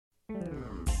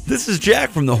This is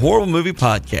Jack from the Horrible Movie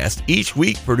Podcast. Each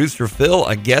week, producer Phil,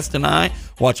 a guest, and I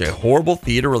watch a horrible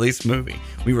theater release movie.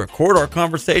 We record our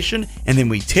conversation, and then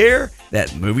we tear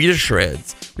that movie to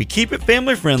shreds. We keep it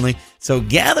family friendly, so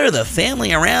gather the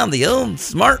family around the old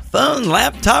smartphone,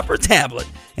 laptop, or tablet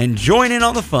and join in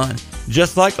on the fun.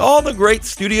 Just like all the great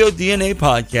Studio DNA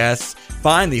podcasts,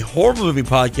 find the Horrible Movie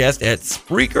Podcast at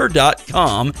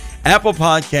Spreaker.com, Apple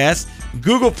Podcasts,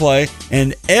 Google Play,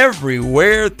 and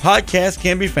everywhere podcasts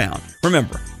can be found.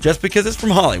 Remember, just because it's from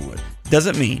Hollywood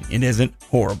doesn't mean it isn't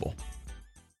horrible.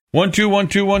 1 2 1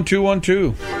 2 1 2 1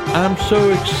 2. I'm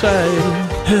so excited,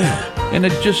 and I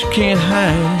just can't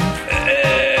hide.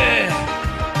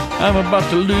 I'm about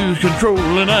to lose control,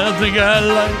 and I think I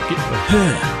like it.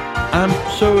 I'm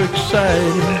so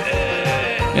excited,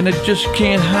 and I just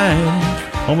can't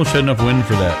hide. Almost had enough wind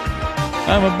for that.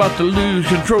 I'm about to lose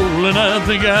control, and I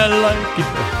think I like it.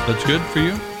 That's good for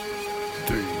you?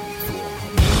 3, 4.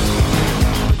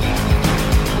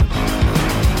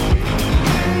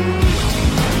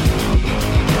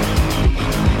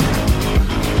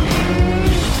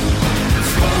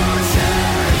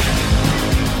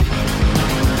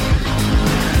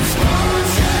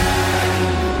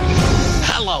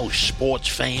 Hello, sports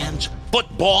fans.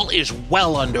 Football is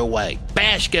well underway.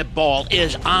 Basketball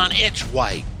is on its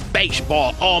way.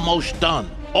 Baseball almost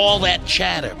done. All that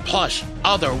chatter, plus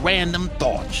other random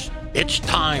thoughts. It's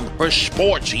time for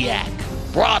Sports Yak.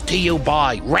 Brought to you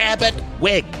by Rabbit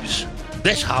Wigs.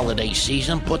 This holiday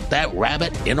season, put that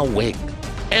rabbit in a wig.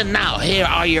 And now, here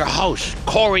are your hosts,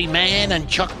 Corey Mann and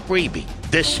Chuck Freebie.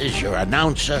 This is your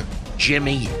announcer,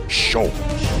 Jimmy Schultz.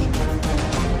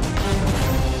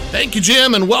 Thank you,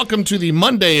 Jim, and welcome to the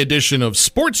Monday edition of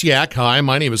Sports Yak. Hi,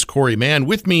 my name is Corey Mann.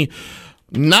 With me,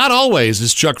 not always,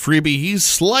 is Chuck Freebie. He's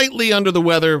slightly under the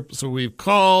weather, so we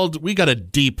got a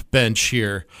deep bench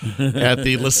here at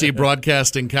the LaCie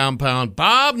Broadcasting Compound.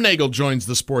 Bob Nagel joins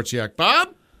the Sports Yak.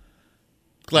 Bob,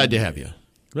 glad to have you.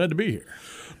 Glad to be here.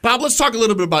 Bob, let's talk a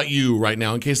little bit about you right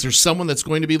now in case there's someone that's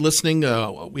going to be listening.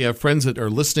 We have friends that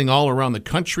are listening all around the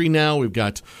country now. We've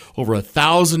got over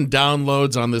 1,000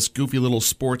 downloads on this goofy little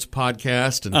sports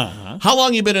podcast. And How long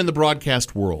have you been in the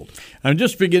broadcast world? I'm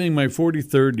just beginning my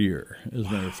 43rd year, as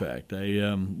a matter of fact.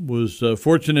 I was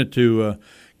fortunate to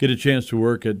get a chance to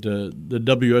work at the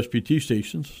WSBT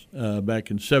stations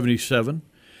back in 77.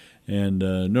 And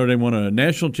Notre Dame won a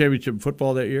national championship in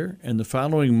football that year, and the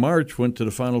following March went to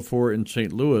the Final Four in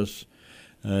St. Louis.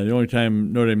 The only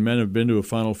time Notre Dame men have been to a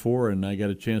Final Four, and I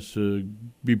got a chance to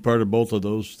be part of both of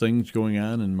those things going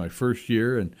on in my first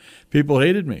year, and people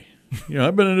hated me. You know,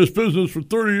 I've been in this business for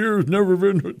 30 years, never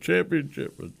been to a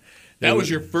championship. But that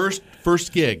was your first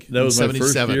gig. That was my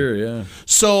 77. first year, yeah.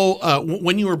 So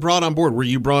when you were brought on board, were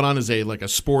you brought on as a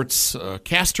sports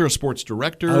caster, a sports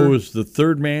director? I was the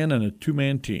third man on a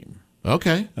two-man team.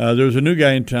 Okay. There was a new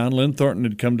guy in town. Lynn Thornton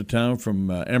had come to town from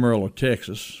Amarillo,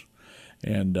 Texas.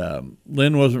 And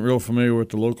Lynn wasn't real familiar with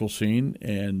the local scene.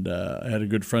 And I had a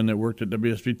good friend that worked at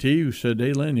WSBT who said,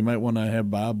 hey, Lynn, you might want to have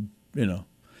Bob,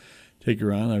 take you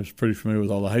around. I was pretty familiar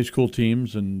with all the high school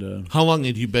teams. And how long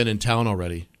had you been in town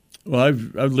already? Well,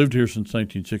 I've lived here since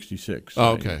 1966.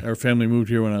 Oh, okay. Our family moved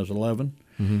here when I was 11,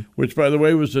 which, by the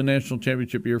way, was the national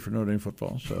championship year for Notre Dame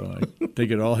football. So I think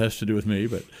it all has to do with me.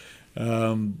 But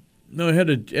no, I had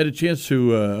a chance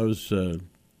to. I was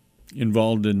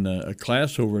involved in a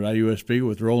class over at IUSB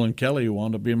with Roland Kelly, who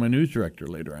wound up being my news director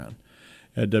later on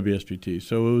at WSBT.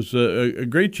 So it was a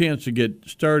great chance to get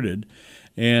started.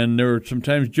 And there were some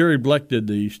times Jerry Bleck did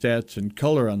the stats and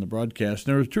color on the broadcast.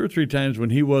 And there was 2 or 3 times when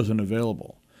he wasn't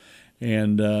available.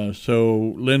 And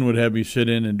so Lynn would have me sit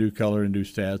in and do color and do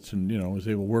stats, and was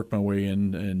able to work my way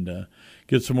in and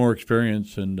get some more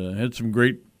experience, and had some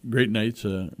great nights.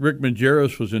 Rick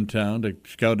Majerus was in town to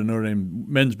scout a Notre Dame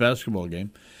men's basketball game,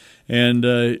 and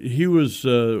he was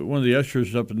one of the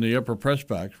ushers up in the upper press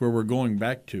box where we're going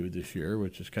back to this year,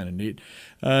 which is kind of neat.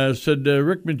 Said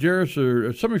Rick Majerus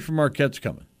or somebody from Marquette's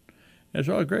coming. I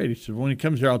said, oh, great. He said, when he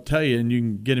comes here, I'll tell you, and you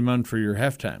can get him on for your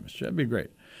halftime. I said, that'd be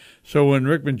great. So when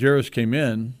Rick Majerus came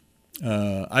in,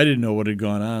 I didn't know what had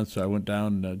gone on, so I went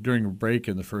down during a break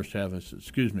in the first half. I said,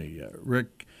 excuse me,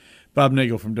 Rick, Bob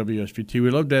Nagel from WSBT,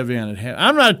 we'd love to have you on at half.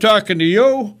 I'm not talking to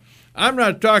you. I'm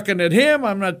not talking at him.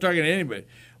 I'm not talking to anybody.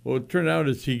 Well, it turned out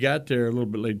as he got there a little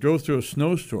bit late, drove through a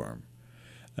snowstorm,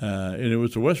 and it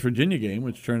was the West Virginia game,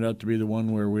 which turned out to be the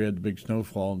one where we had the big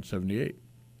snowfall in 78.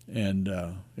 And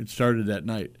it started that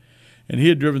night. And he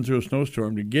had driven through a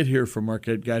snowstorm to get here from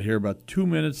Marquette, got here about 3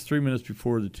 minutes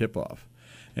before the tip-off.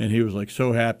 And he was like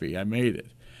so happy, I made it.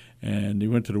 And he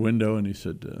went to the window and he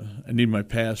said, I need my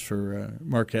pass for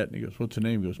Marquette. And he goes, what's the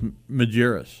name? He goes,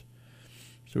 Majerus.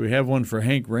 So we have one for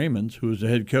Hank Raymonds, who is the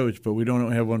head coach, but we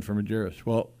don't have one for Majerus.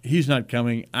 Well, he's not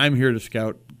coming. I'm here to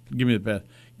scout. Give me the pass.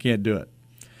 Can't do it.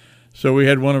 So we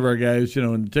had one of our guys,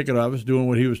 in the ticket office doing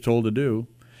what he was told to do.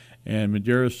 And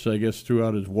Majerus, I guess, threw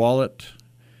out his wallet.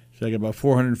 So I got about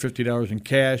 $450 in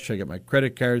cash. I got my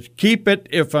credit cards. Keep it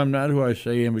if I'm not who I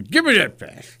say I am, but give me that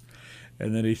pass.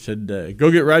 And then he said,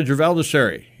 go get Roger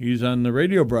Valdesari. He's on the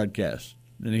radio broadcast.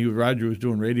 And Roger was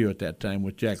doing radio at that time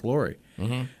with Jack Lowry.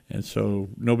 Mm-hmm. And so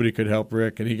nobody could help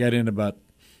Rick. And he got in about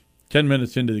 10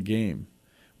 minutes into the game,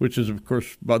 which is, of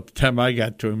course, about the time I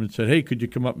got to him and said, hey, could you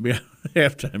come up and be on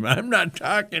halftime? I'm not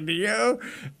talking to you.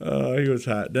 He was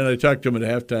hot. Then I talked to him at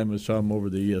halftime and saw him over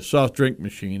the soft drink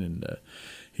machine, and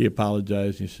he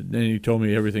apologized. He said, then he told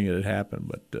me everything that had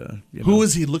happened. But who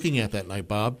was he looking at that night,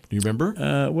 Bob? Do you remember?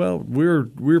 Well, we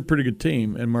were a pretty good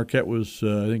team, and Marquette was,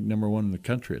 I think, number one in the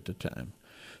country at the time.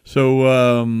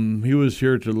 So he was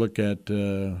here to look at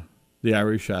the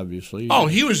Irish, obviously. Oh,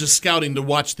 he was just scouting to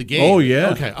watch the game. Oh,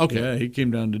 yeah. Okay. Yeah, he came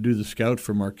down to do the scout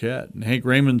for Marquette. And Hank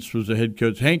Raymonds was the head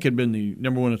coach. Hank had been the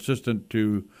number one assistant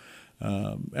to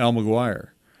Al McGuire.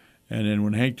 And then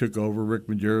when Hank took over, Rick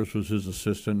Majerus was his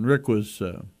assistant. Rick was,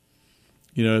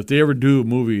 if they ever do a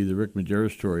movie, the Rick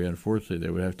Majerus story, unfortunately,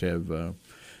 they would have to have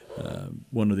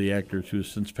one of the actors who has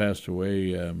since passed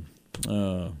away,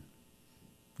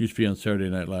 used to be on Saturday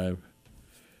Night Live,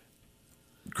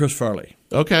 Chris Farley.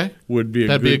 Okay, That'd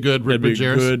be a good Rick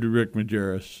Majerus. Good Rick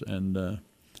Majerus,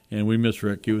 and we miss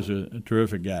Rick. He was a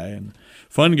terrific guy and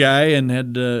fun guy, and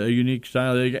had a unique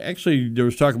style. Actually, there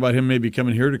was talk about him maybe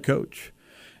coming here to coach,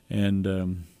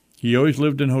 and he always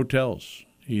lived in hotels.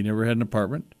 He never had an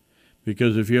apartment,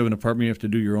 because if you have an apartment, you have to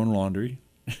do your own laundry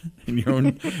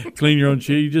and clean your own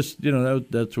sheet. You just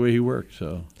that's the way he worked.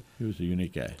 So. He was a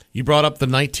unique guy. You brought up the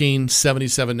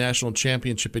 1977 National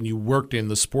Championship, and you worked in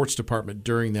the sports department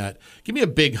during that. Give me a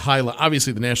big highlight.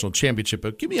 Obviously, the National Championship,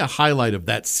 but give me a highlight of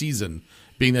that season,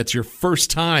 being that's your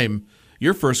first time,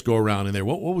 your first go-around in there.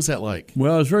 What was that like?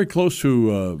 Well, I was very close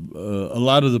to a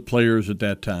lot of the players at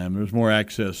that time. There was more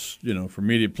access, for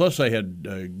media. Plus, I had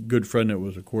a good friend that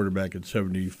was a quarterback at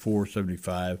 74,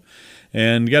 75,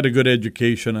 and got a good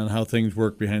education on how things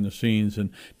work behind the scenes.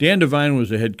 And Dan Devine was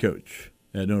the head coach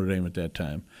at Notre Dame at that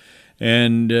time.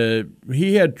 And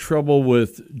he had trouble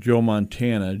with Joe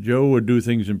Montana. Joe would do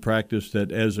things in practice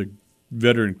that, as a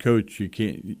veteran coach, you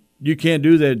can't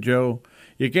do that, Joe.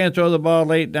 You can't throw the ball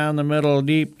late down the middle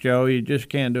deep, Joe. You just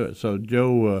can't do it. So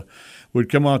Joe would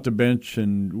come off the bench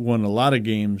and won a lot of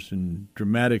games in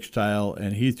dramatic style,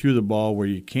 and he threw the ball where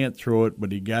you can't throw it,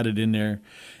 but he got it in there.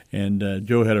 And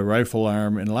Joe had a rifle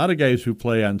arm. And a lot of guys who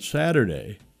play on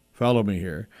Saturday, follow me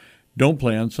here, don't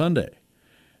play on Sunday.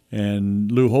 And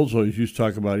Lou Holtz always used to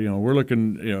talk about, we're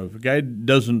looking, if a guy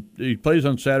he plays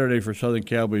on Saturday for Southern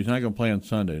Cal, but he's not going to play on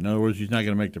Sunday. In other words, he's not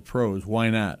going to make the pros. Why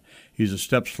not? He's a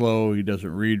step slow. He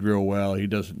doesn't read real well. He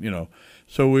doesn't,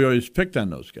 So we always picked on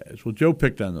those guys. Well, Joe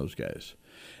picked on those guys.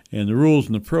 And the rules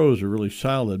in the pros are really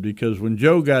solid, because when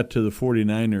Joe got to the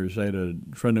 49ers, I had a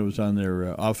friend that was on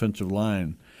their offensive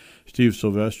line, Steve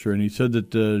Sylvester, and he said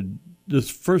that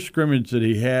this first scrimmage that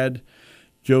he had,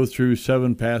 Joe threw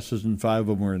 7 passes and 5 of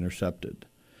them were intercepted.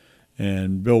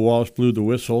 And Bill Walsh blew the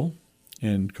whistle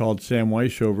and called Sam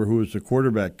Weishover, who was the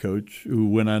quarterback coach, who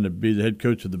went on to be the head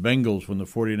coach of the Bengals when the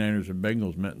 49ers and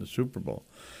Bengals met in the Super Bowl.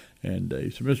 And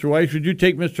he said, Mr. Weiss, would you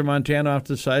take Mr. Montana off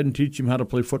to the side and teach him how to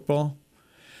play football?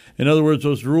 In other words,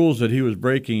 those rules that he was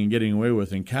breaking and getting away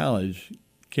with in college,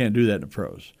 can't do that in the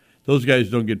pros. Those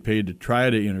guys don't get paid to try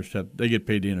to intercept. They get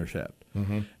paid to intercept.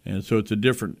 Mm-hmm. And so it's a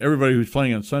different – everybody who's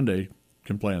playing on Sunday –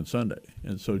 can play on Sunday.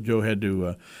 And so Joe had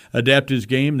to adapt his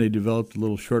game. They developed a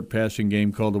little short passing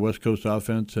game called the West Coast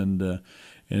offense, and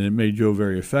it made Joe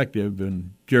very effective.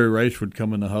 And Jerry Rice would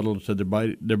come in the huddle and said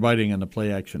they're biting on the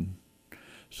play action.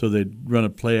 So they'd run a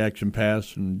play action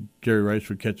pass, and Jerry Rice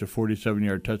would catch a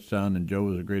 47-yard touchdown, and Joe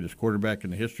was the greatest quarterback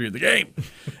in the history of the game.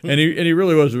 and he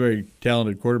really was a very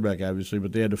talented quarterback, obviously,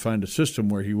 but they had to find a system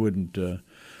where he wouldn't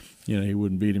he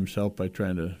wouldn't beat himself by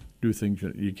trying to do things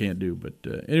that you can't do. But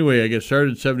anyway, I guess started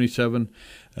in 77,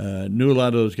 knew a lot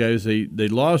of those guys. They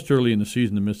lost early in the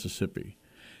season to Mississippi.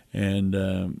 And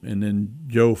then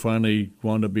Joe finally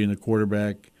wound up being the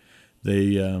quarterback.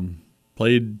 They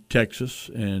played Texas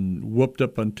and whooped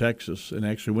up on Texas and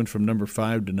actually went from number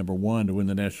 5 to number 1 to win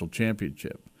the national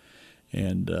championship.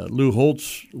 And Lou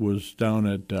Holtz was down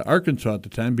at Arkansas at the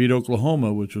time, beat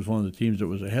Oklahoma, which was one of the teams that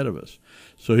was ahead of us.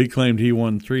 So he claimed he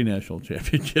won 3 national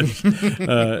championships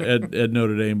at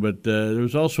Notre Dame. But there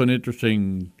was also an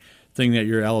interesting thing that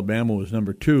year. Alabama was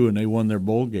number 2, and they won their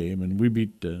bowl game. And we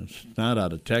beat snot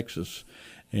out of Texas.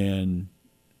 And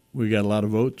we got a lot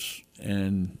of votes.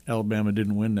 and Alabama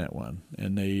didn't win that one.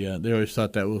 And they always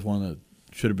thought that was one that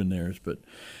should have been theirs. But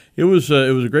it was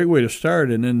a great way to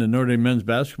start. And then the Notre Dame men's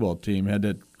basketball team had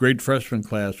that great freshman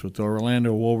class with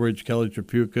Orlando Woolridge, Kelly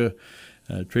Tripucka,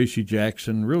 Tracy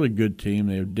Jackson, really good team.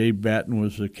 They had Dave Batten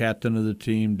was the captain of the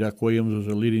team. Duck Williams was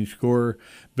a leading scorer.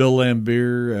 Bill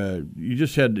Lambier.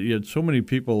 You had so many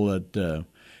people that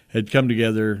had come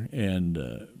together,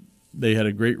 and they had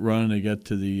a great run. They got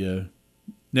to the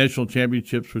national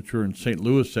championships, which were in St.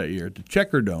 Louis that year at the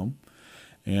Checker Dome,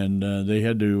 and they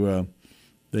had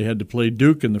to play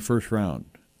Duke in the first round.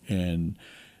 And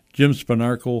Jim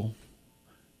Spanarkel,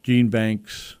 Gene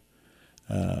Banks.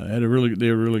 They were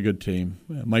a really good team.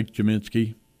 Mike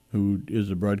Jaminski, who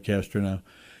is a broadcaster now,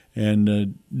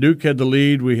 and Duke had the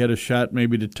lead. We had a shot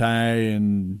maybe to tie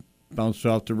and bounced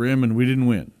off the rim, and we didn't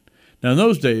win. Now in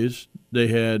those days they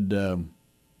had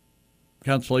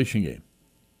consolation game,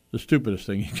 the stupidest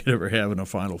thing you could ever have in a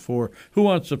Final Four. Who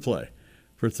wants to play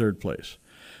for third place?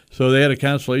 So they had a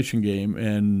consolation game,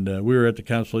 and we were at the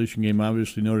consolation game.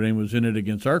 Obviously Notre Dame was in it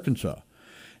against Arkansas,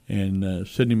 and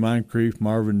Sidney Moncrief,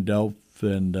 Marvin Delp,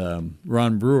 and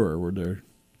Ron Brewer were their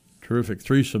terrific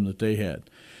threesome that they had.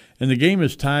 And the game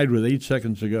is tied with 8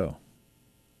 seconds to go.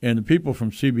 And the people from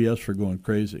CBS were going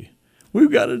crazy.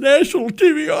 We've got a national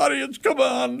TV audience. Come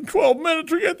on, 12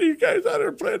 minutes. We got these guys out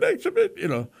there playing exhibit,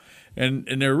 And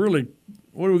they're really,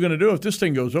 what are we going to do if this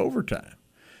thing goes overtime?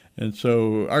 And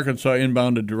so Arkansas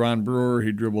inbounded to Ron Brewer.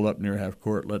 He dribbled up near half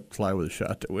court, let fly with a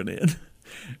shot that went in.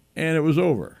 And it was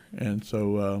over. And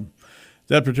so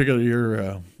that particular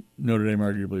year, Notre Dame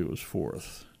arguably was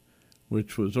fourth,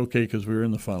 which was okay because we were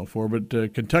in the Final Four.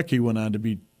 But Kentucky went on to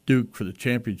beat Duke for the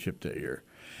championship that year.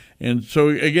 And so,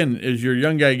 again, as you're a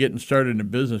young guy getting started in the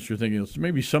business, you're thinking,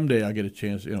 maybe someday I'll get a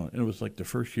chance. And it was like the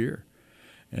first year.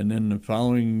 And then the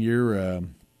following year,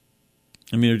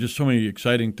 there's just so many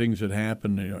exciting things that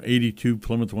happened. 82,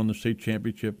 Plymouth won the state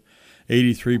championship.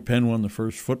 83, Penn won the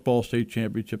first football state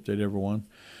championship they'd ever won.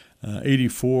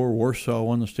 84, Warsaw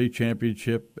won the state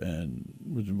championship and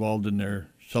was involved in their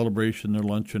celebration, their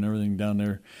lunch, and everything down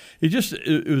there.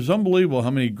 It was unbelievable how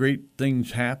many great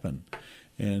things happened.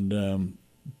 And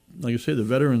like I say, the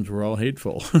veterans were all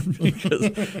hateful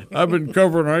because I've been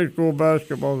covering high school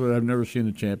basketball, but I've never seen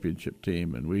a championship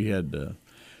team. And we had,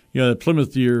 the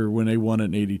Plymouth year when they won it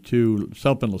in 82,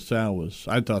 South Bend LaSalle was,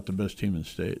 I thought, the best team in the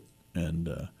state. And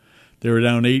they were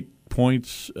down 8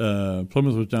 points.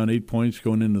 Plymouth was down 8 points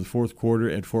going into the fourth quarter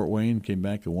at Fort Wayne, came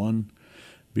back and won,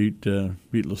 beat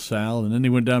LaSalle. And then they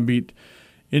went down and beat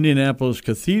Indianapolis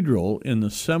Cathedral in the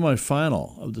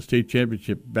semifinal of the state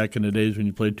championship back in the days when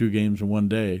you played 2 games in one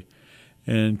day.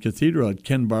 And Cathedral had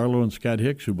Ken Barlow and Scott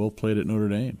Hicks, who both played at Notre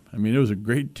Dame. I mean, it was a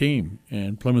great team,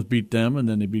 and Plymouth beat them, and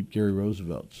then they beat Gary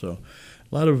Roosevelt. So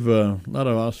a lot of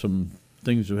awesome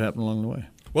things have happened along the way.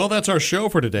 Well, that's our show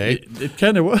for today. It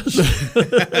kind of was.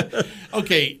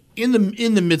 Okay, in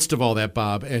the midst of all that,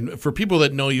 Bob, and for people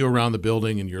that know you around the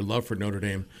building and your love for Notre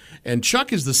Dame, and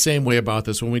Chuck is the same way about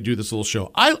this when we do this little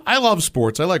show. I love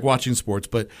sports. I like watching sports,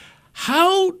 but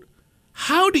how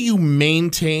do you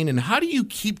maintain and how do you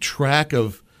keep track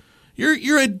of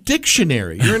you're a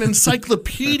dictionary. You're an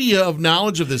encyclopedia of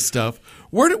knowledge of this stuff.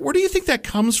 Where do you think that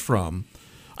comes from?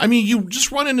 I mean, you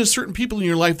just run into certain people in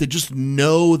your life that just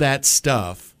know that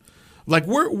stuff. Like,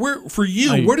 where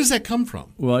does that come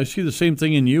from? Well, I see the same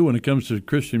thing in you when it comes to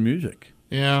Christian music.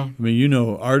 Yeah. I mean, you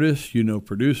know artists, you know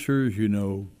producers, you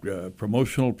know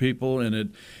promotional people,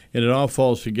 and it all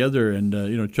falls together. And,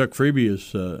 Chuck Freeby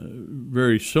is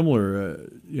very similar.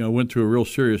 Went through a real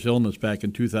serious illness back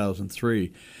in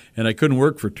 2003, and I couldn't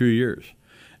work for 2 years.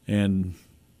 And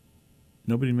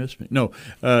nobody missed me. No,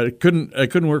 I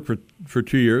couldn't work for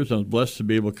 2 years. I was blessed to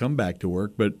be able to come back to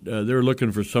work, but they were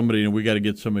looking for somebody, and we got to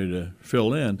get somebody to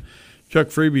fill in. Chuck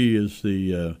Freeby is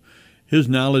his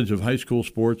knowledge of high school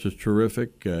sports is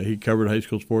terrific. He covered high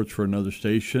school sports for another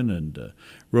station and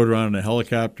rode around in a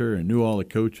helicopter and knew all the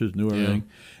coaches, knew everything.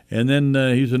 Yeah. And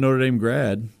then he's a Notre Dame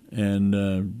grad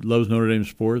and loves Notre Dame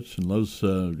sports and loves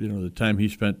the time he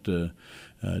spent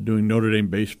doing Notre Dame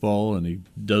baseball, and he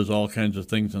does all kinds of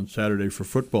things on Saturday for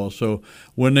football. So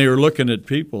when they were looking at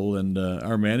people, and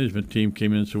our management team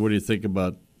came in and said, "What do you think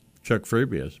about Chuck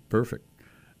Freeby?" I said, "Perfect.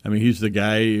 I mean, he's the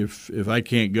guy. If I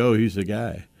can't go, he's the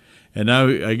guy." And now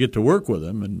I get to work with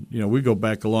him, and we go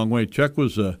back a long way. Chuck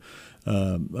was a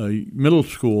middle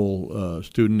school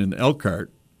student in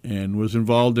Elkhart and was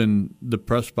involved in the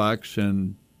press box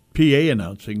and PA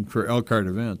announcing for Elkhart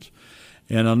events.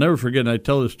 And I'll never forget, and I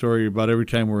tell this story about every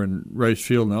time we're in Rice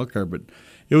Field in Elkhart, but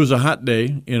it was a hot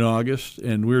day in August,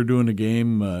 and we were doing a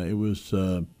game. It was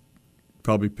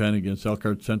probably Penn against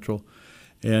Elkhart Central.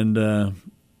 And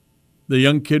the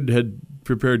young kid had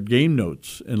prepared game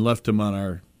notes and left them on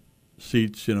our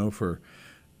seats, for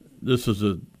this is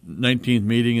the 19th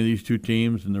meeting of these two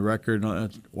teams and the record. And all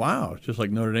that. Wow, it's just like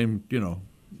Notre Dame,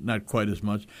 not quite as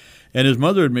much. And his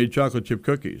mother had made chocolate chip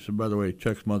cookies. And by the way,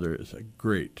 Chuck's mother is a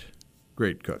great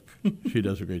cook. She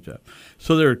does a great job.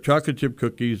 So there are chocolate chip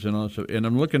cookies and all that stuff. And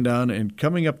I'm looking down, and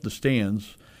coming up the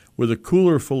stands with a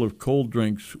cooler full of cold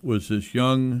drinks was this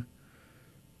young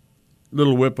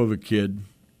little whip of a kid.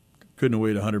 Couldn't have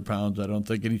weighed 100 pounds, I don't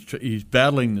think. And he's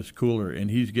battling this cooler, and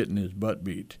he's getting his butt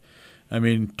beat. I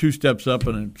mean, 2 steps up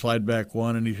and then slide back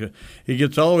 1, and he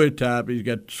gets all the way to the top. He's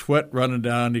got sweat running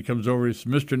down. He comes over. He says,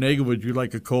 "Mr. Nagel, would you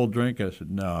like a cold drink?" I said,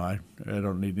 "No, I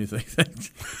don't need anything."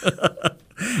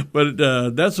 But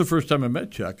that's the first time I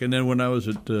met Chuck. And then when I was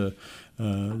at the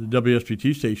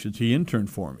WSBT stations, he interned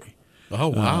for me. Oh,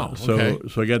 wow. So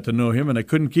I got to know him, and I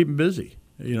couldn't keep him busy.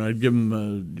 I'd give him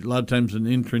a lot of times an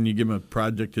intern, you give him a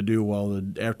project to do while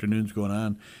the afternoon's going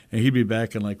on, and he'd be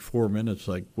back in like 4 minutes.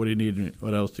 Like, what do you need?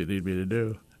 What else do you need me to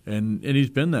do? And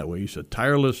he's been that way. He's a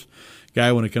tireless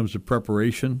guy when it comes to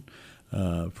preparation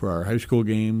for our high school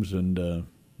games. And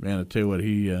man, I tell you what,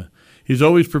 he's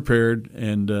always prepared,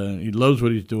 and he loves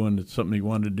what he's doing. It's something he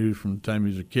wanted to do from the time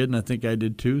he was a kid, and I think I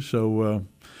did too. So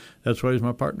that's why he's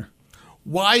my partner.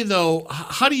 Why though?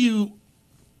 How do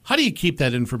you keep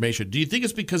that information? Do you think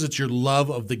it's because it's your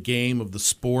love of the game, of the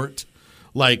sport?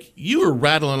 Like, you were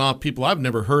rattling off people I've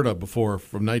never heard of before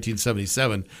from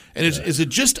 1977. And is it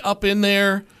just up in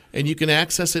there and you can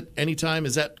access it anytime?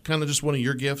 Is that kind of just one of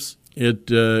your gifts?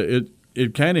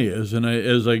 It kind of is. And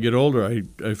as I get older,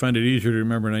 I find it easier to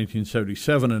remember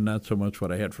 1977 and not so much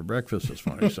what I had for breakfast this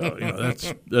morning. So,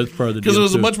 that's part of the deal. Because it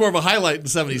was much more of a highlight in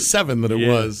 77 than it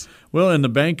was. Well, and the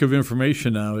bank of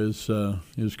information now is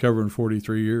covering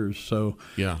 43 years. So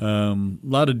a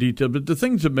lot of detail. But the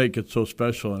things that make it so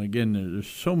special, and again, there's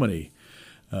so many.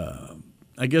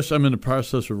 I guess I'm in the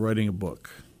process of writing a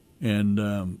book.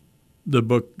 And the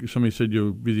book, somebody said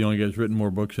you'll be the only guy who's written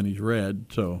more books than he's read,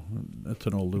 so that's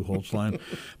an old Lou Holtz line.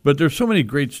 But there's so many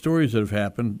great stories that have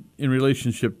happened in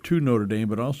relationship to Notre Dame,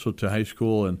 but also to high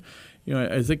school. And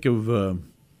I think of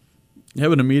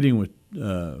having a meeting with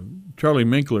Charlie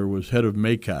Minkler, was head of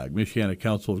MACOG, Michiana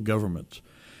Council of Governments,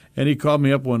 and he called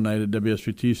me up one night at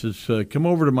WSBT. He says, "Come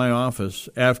over to my office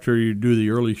after you do the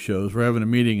early shows. We're having a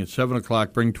meeting at 7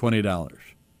 o'clock. Bring $20."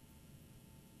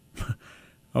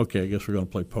 Okay, I guess we're going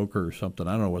to play poker or something.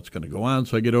 I don't know what's going to go on.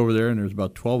 So I get over there, and there's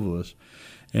about 12 of us.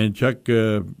 And Chuck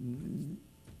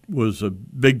was a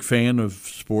big fan of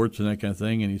sports and that kind of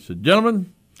thing. And he said,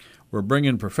 "Gentlemen, we're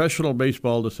bringing professional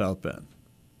baseball to South Bend."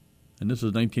 And this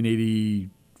is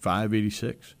 1985,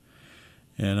 86.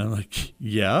 And I'm like,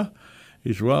 "Yeah."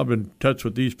 He said, "Well, I've been in touch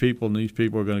with these people, and these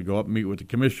people are going to go up and meet with the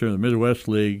commissioner of the Midwest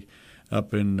League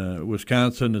up in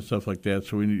Wisconsin and stuff like that.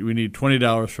 So we need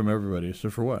 $20 from everybody." I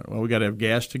said, "For what?" "Well, we got to have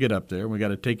gas to get up there, and we got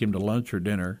to take him to lunch or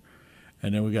dinner,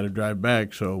 and then we got to drive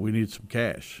back. So we need some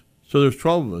cash." So there's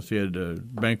 12 of us. He had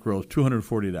bankroll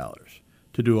 $240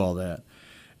 to do all that.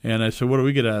 And I said, "What do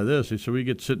we get out of this?" He said, "We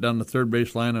get to sit down the third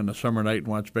base line on a summer night and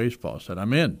watch baseball." I said,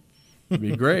 "I'm in. It'd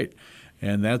be great."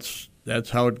 And that's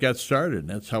how it got started.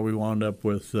 That's how we wound up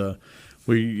with.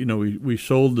 We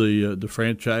sold the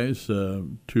franchise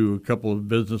to a couple of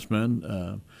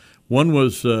businessmen. One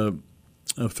was a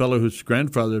fellow whose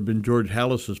grandfather had been George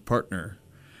Halas's partner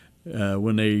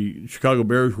when the Chicago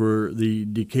Bears were the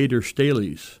Decatur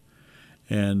Staleys.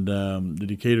 And the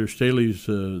Decatur Staleys,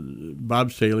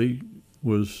 Bob Staley,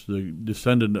 was the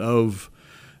descendant of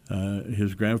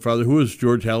his grandfather, who was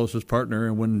George Halas's partner.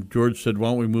 And when George said, "Why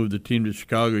don't we move the team to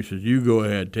Chicago?" he says, "You go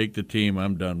ahead, take the team.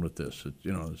 I'm done with this.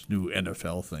 This new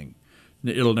NFL thing.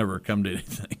 It'll never come to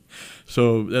anything."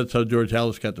 So that's how George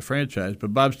Halas got the franchise.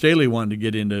 But Bob Staley wanted to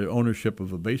get into ownership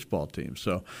of a baseball team.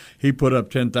 So he put up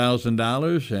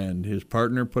 $10,000, and his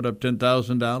partner put up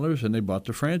 $10,000, and they bought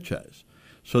the franchise.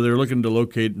 So they were looking to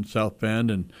locate in South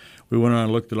Bend, and we went on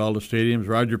and looked at all the stadiums.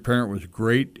 Roger Parent was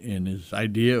great in his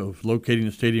idea of locating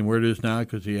the stadium where it is now,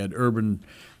 because he had urban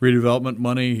redevelopment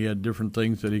money. He had different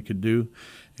things that he could do.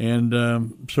 And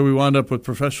so we wound up with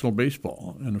professional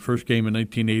baseball in the first game in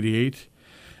 1988.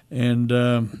 And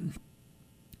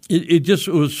it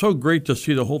was so great to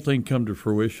see the whole thing come to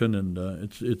fruition, and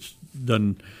it's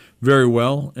done very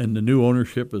well. And the new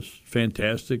ownership is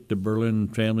fantastic. The Berlin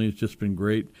family has just been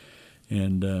great.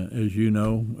 And as you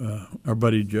know, our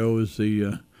buddy Joe is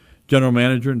the general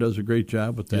manager and does a great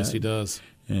job with that. Yes, he does.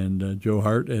 And Joe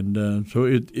Hart. And so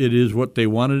it is what they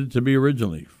wanted it to be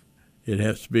originally. It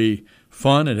has to be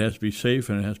fun, it has to be safe,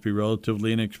 and it has to be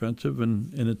relatively inexpensive,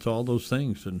 and it's all those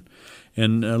things.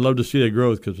 And I love to see that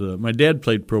growth, because my dad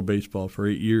played pro baseball for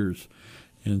 8 years.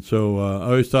 And so I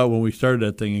always thought when we started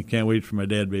that thing, I can't wait for my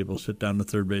dad to be able to sit down the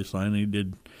third base line. And he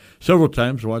did several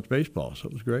times to watch baseball, so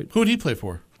it was great. Who did he play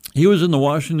for? He was in the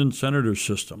Washington Senators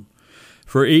system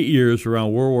for 8 years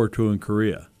around World War II in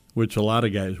Korea, which a lot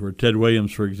of guys were. Ted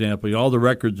Williams, for example, all the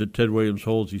records that Ted Williams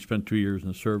holds, he spent 2 years in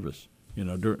the service,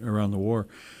 around the war.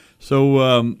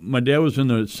 So my dad was in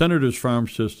the Senators farm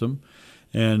system,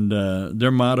 and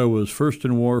their motto was first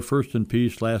in war, first in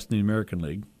peace, last in the American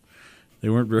League. They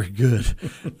weren't very good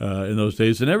in those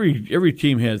days. And every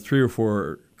team had 3 or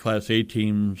 4 Class A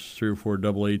teams, 3 or 4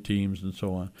 AA teams, and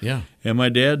so on. Yeah. And my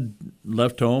dad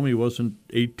left home. He wasn't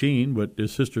 18, but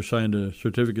his sister signed a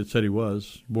certificate said he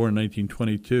was, born in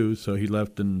 1922. So he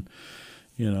left and,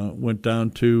 went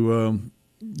down to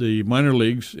the minor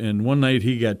leagues. And one night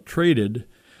he got traded.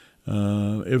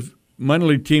 If minor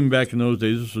league team back in those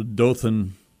days, this was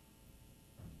Dothan,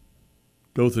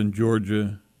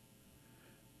 Georgia,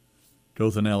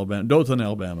 Dothan,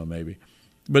 Alabama, maybe.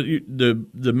 But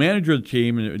the manager of the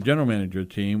team and the general manager of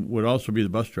the team would also be the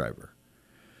bus driver.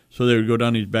 So they would go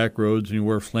down these back roads, and you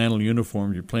wear flannel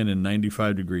uniforms. You're playing in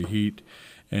 95-degree heat.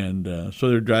 And so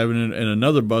they're driving, and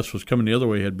another bus was coming the other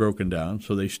way, had broken down.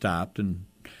 So they stopped, and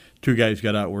 2 guys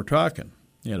got out and were talking.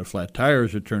 He had a flat tire,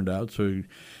 as it turned out. So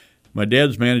my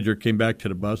dad's manager came back to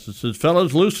the bus and says,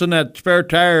 "Fellas, loosen that spare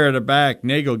tire at the back.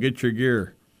 Nagel, get your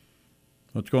gear."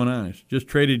 "What's going on?" He said, "Just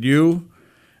traded you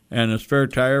and a spare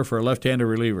tire for a left-handed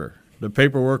reliever. The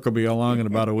paperwork will be along in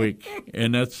about a week."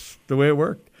 And that's the way it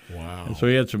worked. Wow. And so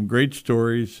he had some great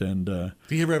stories. And did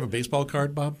he ever have a baseball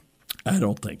card, Bob? I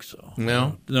don't think so.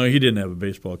 No? No, he didn't have a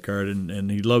baseball card,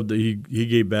 and he loved it. He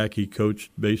gave back. He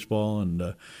coached baseball and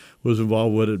was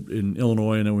involved with it in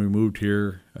Illinois, and then we moved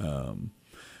here.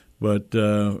 But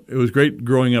it was great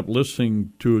growing up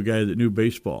listening to a guy that knew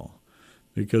baseball,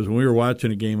 because when we were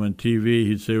watching a game on TV,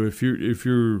 he'd say, if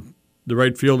you're the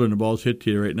right fielder and the ball's hit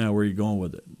to you right now, where are you going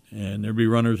with it? And there'd be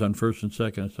runners on first and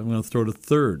second. I said, "I'm going to throw to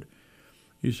third."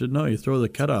 He said, "No, you throw the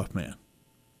cutoff man.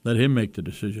 Let him make the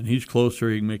decision. He's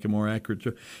closer. He can make it more accurate."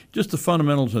 So just the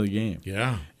fundamentals of the game.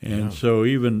 Yeah. And so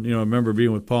even, I remember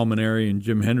being with Paul Mainieri, and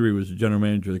Jim Hendry was the general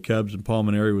manager of the Cubs, and Paul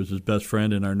Mainieri was his best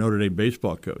friend and our Notre Dame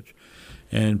baseball coach.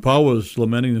 And Paul was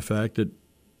lamenting the fact that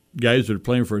guys that are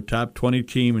playing for a top 20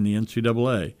 team in the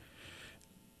NCAA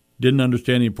didn't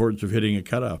understand the importance of hitting a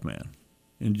cutoff man.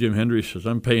 And Jim Hendry says,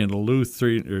 "I'm paying Duluth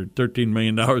 $13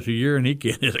 million a year, and he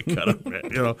can't hit a cutoff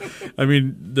man." I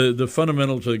mean, the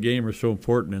fundamentals of the game are so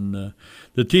important. And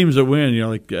the teams that win,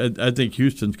 I think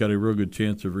Houston's got a real good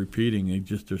chance of repeating.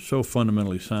 They're so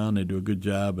fundamentally sound. They do a good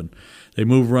job, and they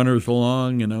move runners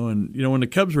along. And when the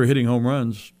Cubs were hitting home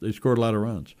runs, they scored a lot of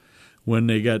runs. When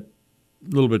they got a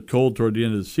little bit cold toward the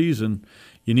end of the season,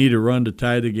 you need a run to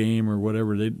tie the game or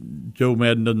whatever. Joe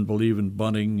Madden doesn't believe in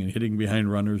bunting and hitting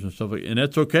behind runners and stuff like that. And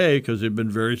that's okay, because they've been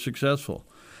very successful.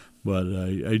 But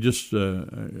I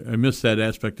miss that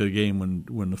aspect of the game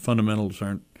when the fundamentals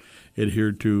aren't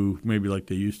adhered to maybe like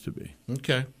they used to be.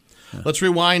 Okay. Yeah. Let's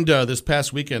rewind this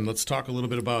past weekend. Let's talk a little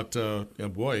bit about,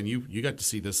 and you got to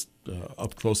see this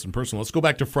up close and personal. Let's go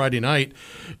back to Friday night.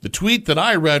 The tweet that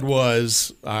I read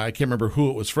was, I can't remember who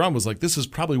it was from, was like, "This is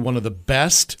probably one of the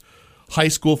best high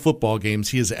school football games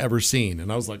he has ever seen." And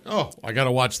I was like, "Oh, I got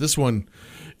to watch this one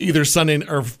either Sunday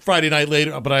or Friday night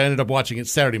later," but I ended up watching it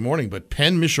Saturday morning. But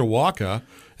Penn Mishawaka,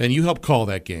 and you helped call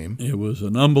that game. It was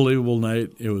an unbelievable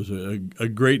night. It was a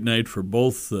great night for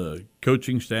both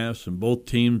coaching staffs and both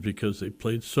teams, because they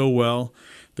played so well.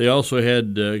 They also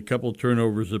had a couple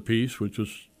turnovers apiece, which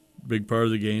was a big part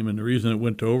of the game and the reason it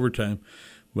went to overtime.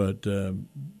 But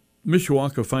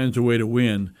Mishawaka finds a way to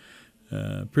win.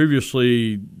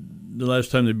 Previously, the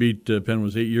last time they beat Penn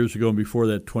was 8 years ago, and before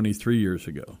that, 23 years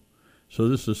ago. So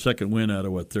this is the second win out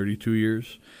of, 32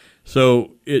 years?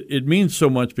 So it means so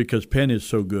much because Penn is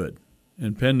so good.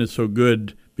 And Penn is so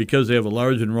good because they have a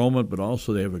large enrollment, but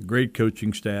also they have a great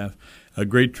coaching staff, a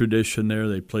great tradition there.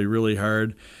 They play really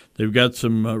hard. They've got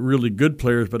some really good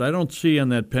players, but I don't see on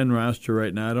that Penn roster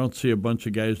right now, I don't see a bunch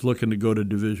of guys looking to go to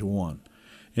Division I.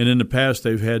 And in the past,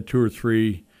 they've had 2 or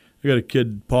 3. They got a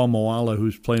kid, Paul Moala,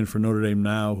 who's playing for Notre Dame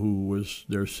now, who was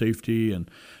their safety and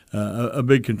a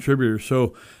big contributor.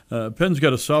 So Penn's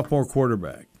got a sophomore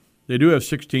quarterback. They do have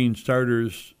 16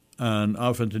 starters on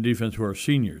offense and defense who are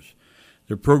seniors.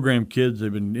 They're program kids.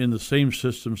 They've been in the same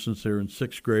system since they were in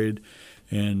 6th grade,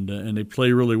 and they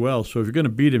play really well. So if you're going to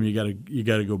beat them, you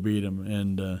got to go beat them.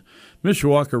 And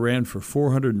Mishawaka ran for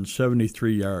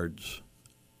 473 yards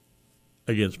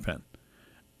against Penn.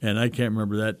 And I can't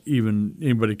remember that, even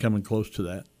anybody coming close to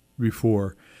that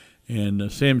before.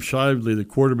 And Sam Shively, the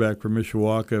quarterback for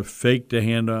Mishawaka, faked the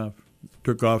handoff,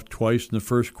 took off twice in the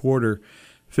first quarter,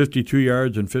 52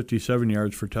 yards and 57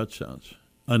 yards for touchdowns,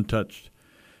 untouched.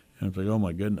 And I was like, oh,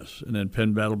 my goodness. And then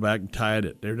Penn battled back and tied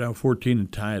it. They were down 14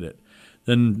 and tied it.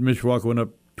 Then Mishawaka went up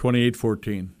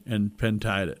 28-14, and Penn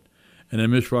tied it. And then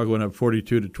Mishawaka went up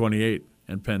 42-28,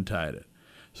 and Penn tied it.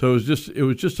 So it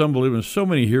was just unbelievable. So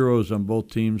many heroes on both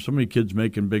teams, so many kids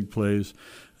making big plays.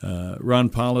 Ron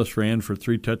Paulus ran for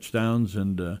 3 touchdowns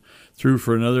and threw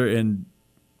for another. And,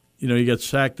 he got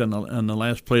sacked on the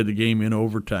last play of the game in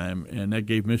overtime, and that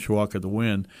gave Mishawaka the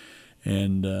win.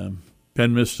 And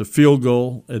Penn missed a field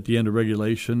goal at the end of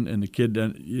regulation, and the kid,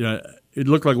 it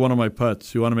looked like one of my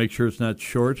putts. You want to make sure it's not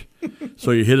short,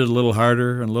 so you hit it a little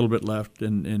harder and a little bit left.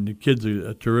 And the kid's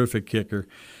a terrific kicker.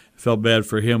 Felt bad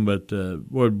for him, but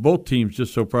both teams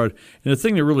just so proud. And the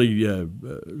thing that really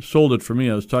sold it for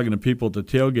me, I was talking to people at the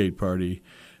tailgate party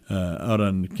out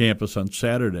on campus on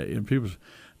Saturday, and people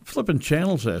flipping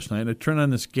channels last night, and I turned on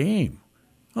this game.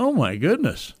 Oh, my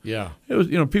goodness. Yeah. It was,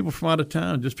 people from out of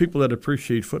town, just people that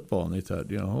appreciate football, and they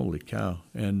thought, holy cow.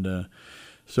 And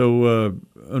so,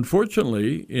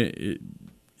 unfortunately,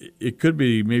 it could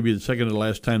be maybe the second to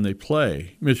last time they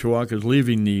play. Mishawaka is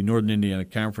leaving the Northern Indiana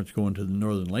Conference, going to the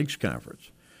Northern Lakes Conference.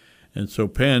 And so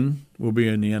Penn will be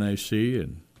in the NIC,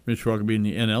 and Mishawaka will be in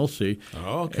the NLC.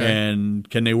 Oh, okay. And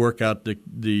can they work out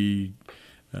the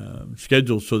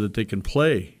schedule so that they can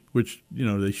play, which,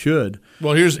 they should.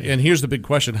 Well, here's the big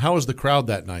question. How was the crowd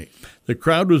that night? The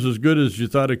crowd was as good as you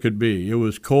thought it could be. It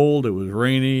was cold. It was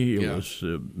rainy. It was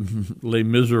Les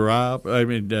Miserables. I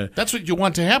mean, that's what you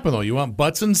want to happen, though. You want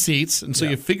butts and seats, and so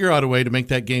you figure out a way to make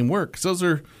that game work. 'Cause those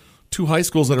are 2 high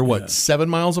schools that are, 7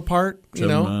 miles apart?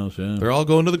 7 miles, yeah. They're all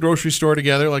going to the grocery store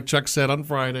together, like Chuck said on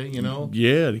Friday,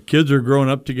 Yeah, the kids are growing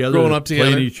up together.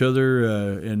 Playing each other,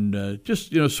 and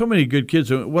just, so many good kids.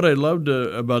 What I loved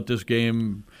about this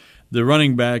game, the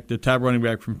top running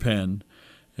back from Penn,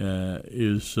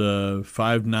 is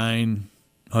 5'9",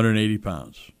 180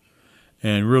 pounds,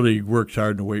 and really works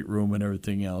hard in the weight room and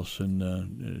everything else. And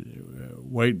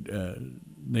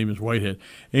name is Whitehead.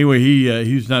 Anyway,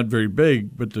 he's not very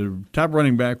big, but the top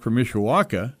running back for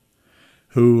Mishawaka,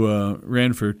 who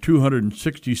ran for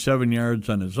 267 yards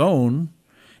on his own,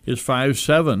 is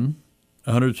 5'7",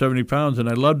 170 pounds. And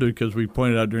I loved it because we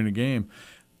pointed out during the game,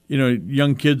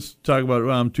 young kids talk about,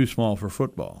 well, I'm too small for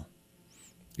football.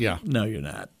 Yeah. No, you're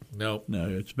not. No.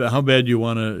 It's about how bad you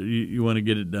want to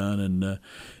get it done,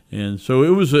 and so it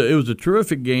was a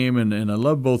terrific game, and I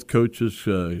love both coaches.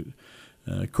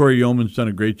 Corey Yeoman's done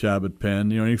a great job at Penn.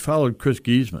 He followed Chris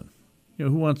Giesman.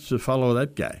 Who wants to follow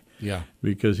that guy? Yeah.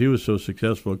 Because he was so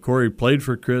successful. Corey played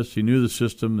for Chris. He knew the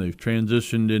system. They've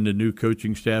transitioned into new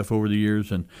coaching staff over the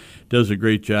years and does a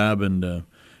great job. And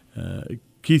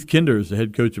Keith Kinder is the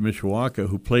head coach of Mishawaka,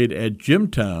 who played at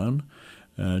Jimtown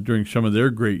during some of their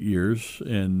great years,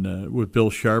 and with Bill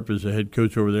Sharp as the head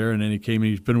coach over there. And then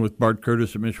he's been with Bart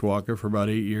Curtis at Mishawaka for about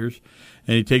 8 years.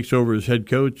 And he takes over as head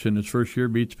coach, and his first year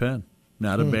beats Penn.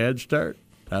 Not a bad start.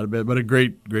 Not a bad, but a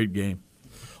great game.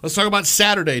 Let's talk about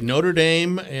Saturday, Notre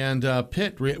Dame and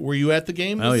Pitt. Were you at the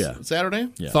game Saturday?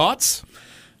 Yeah. Thoughts?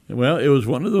 Well, it was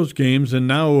one of those games, and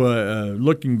now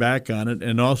looking back on it,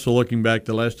 and also looking back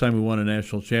the last time we won a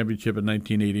national championship in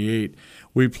 1988,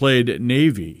 we played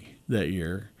Navy that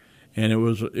year, and it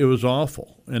was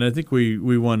awful. And I think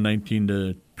we won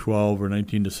 19-12 or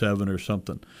 19-7 or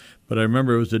something. But I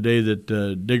remember it was the day that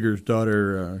Digger's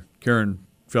daughter, Karen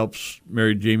Phelps,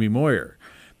 married Jamie Moyer,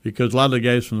 because a lot of the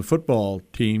guys from the football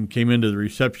team came into the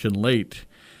reception late.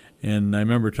 And I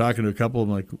remember talking to a couple of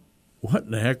them, like, what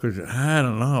in the heck was it? I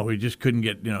don't know. We just couldn't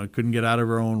get out of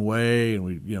our own way, and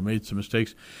we made some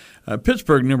mistakes.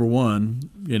 Pittsburgh, number one,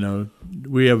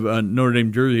 we have Notre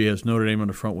Dame jersey has Notre Dame on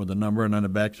the front with a number, and on the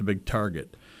back's a big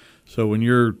target. So when we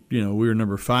were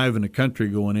number 5 in the country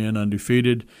going in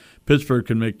undefeated. Pittsburgh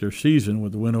can make their season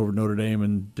with the win over Notre Dame,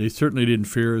 and they certainly didn't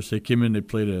fear us. They came in, they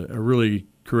played a really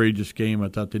courageous game. I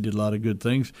thought they did a lot of good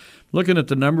things. Looking at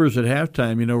the numbers at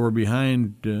halftime, we're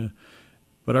behind,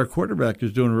 but our quarterback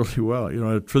is doing really well.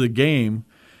 For the game,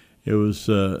 it was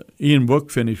Ian Book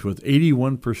finished with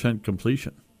 81%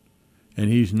 completion,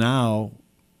 and he's now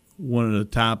one of the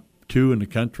top 2 in the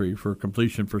country for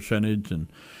completion percentage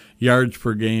and yards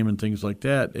per game and things like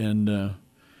that, and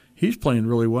he's playing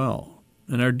really well.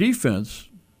 And our defense,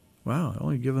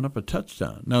 only giving up a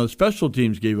touchdown. Now, the special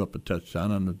teams gave up a touchdown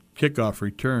on the kickoff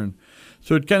return,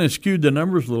 so it kind of skewed the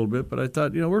numbers a little bit, but I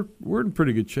thought, we're in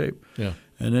pretty good shape. Yeah.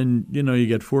 And then, you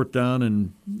get 4th down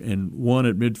and 1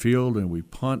 at midfield, and we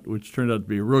punt, which turned out to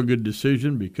be a real good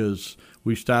decision because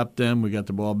we stopped them, we got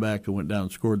the ball back, and went down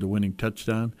and scored the winning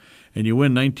touchdown. And you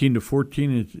win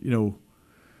 19-14, and,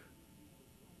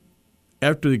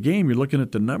 after the game, you're looking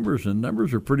at the numbers, and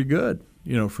numbers are pretty good.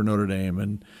 for Notre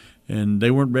Dame, and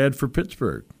they weren't bad for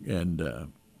Pittsburgh,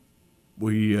 and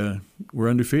we were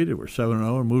undefeated. We're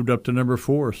 7-0 and moved up to number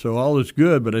 4. So all is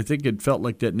good, but I think it felt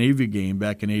like that Navy game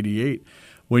back in '88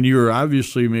 when you were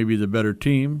obviously maybe the better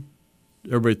team.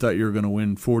 Everybody thought you were going to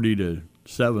win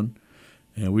 40-7,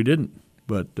 and we didn't.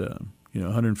 But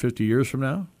 150 years from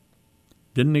now,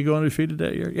 didn't they go undefeated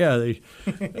that year? Yeah,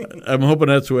 I'm hoping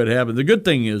that's what happened. The good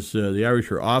thing is the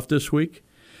Irish are off this week,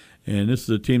 and this is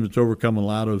a team that's overcome a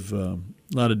lot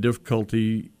of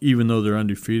difficulty, even though they're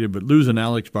undefeated. But losing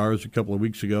Alex Bars a couple of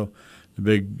weeks ago, the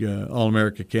big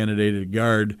All-America candidate at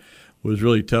guard, was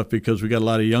really tough because we got a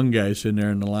lot of young guys in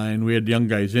there in the line. We had young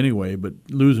guys anyway, but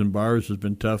losing Bars has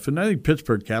been tough. And I think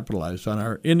Pittsburgh capitalized on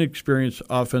our inexperienced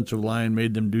offensive line,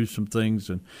 made them do some things,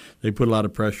 and they put a lot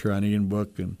of pressure on Ian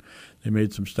Book, and they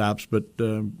made some stops. But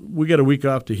we got a week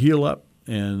off to heal up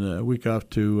and a week off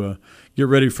to get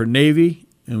ready for Navy,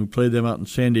 and we played them out in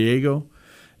San Diego.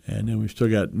 And then we've still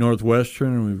got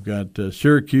Northwestern, and we've got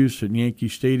Syracuse at Yankee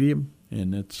Stadium,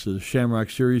 and that's the Shamrock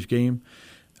Series game.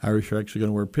 Irish are actually going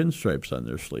to wear pinstripes on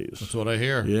their sleeves. That's what I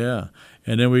hear. Yeah.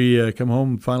 And then we come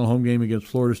home, final home game against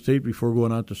Florida State before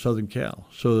going out to Southern Cal.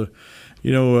 So,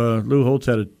 Lou Holtz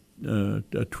had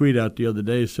a tweet out the other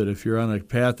day, said if you're on a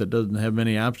path that doesn't have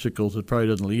many obstacles, it probably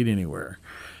doesn't lead anywhere.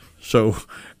 So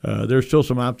there's still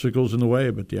some obstacles in the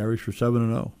way, but the Irish are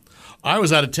 7-0. I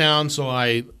was out of town, so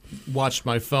I watched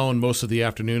my phone most of the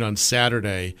afternoon on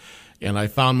Saturday, and I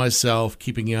found myself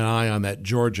keeping an eye on that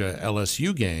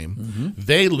Georgia-LSU game. Mm-hmm.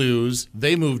 They lose.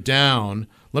 They move down.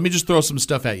 Let me just throw some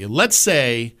stuff at you. Let's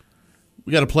say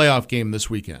we got a playoff game this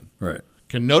weekend. Right.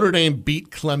 Can Notre Dame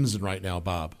beat Clemson right now,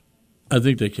 Bob? I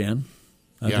think they can.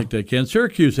 I think they can.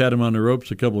 Syracuse had them on the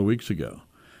ropes a couple of weeks ago,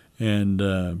 and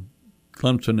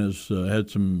Clemson has had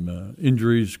some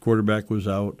injuries. Quarterback was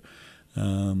out. I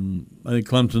think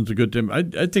Clemson's a good team. I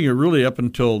think it really, up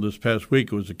until this past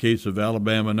week, it was a case of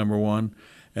Alabama number 1,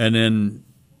 and then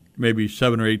maybe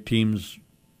 7 or 8 teams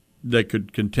that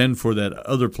could contend for that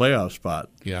other playoff spot.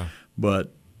 Yeah.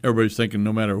 But everybody's thinking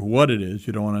no matter what it is,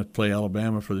 you don't want to play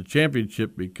Alabama for the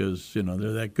championship because, they're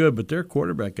that good. But their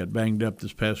quarterback got banged up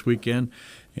this past weekend.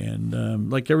 And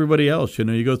like everybody else,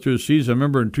 you go through the season. I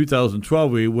remember in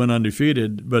 2012 we went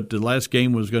undefeated, but the last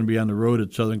game was going to be on the road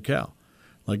at Southern Cal,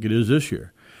 like it is this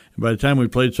year. And by the time we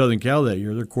played Southern Cal that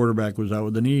year, their quarterback was out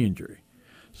with a knee injury.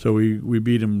 So we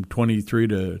beat them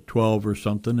 23-12 or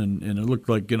something, and it looked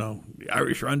like, the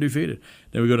Irish are undefeated.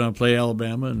 Then we go down and play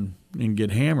Alabama and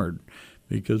get hammered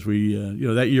because we,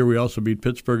 that year we also beat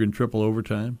Pittsburgh in triple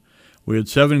overtime. We had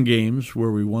 7 games where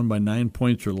we won by 9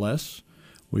 points or less.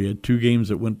 We had 2 games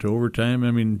that went to overtime.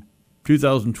 I mean,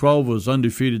 2012 was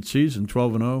undefeated season,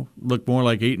 12-0, looked more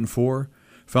like 8-4.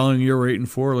 Following year, we're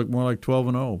 8-4, looked more like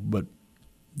 12-0, but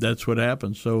that's what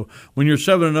happens. So when you're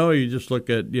 7-0, you just look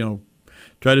at,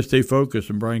 try to stay focused.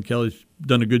 And Brian Kelly's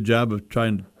done a good job of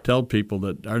trying to tell people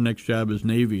that our next job is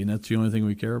Navy, and that's the only thing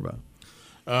we care about.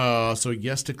 So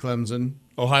yes to Clemson.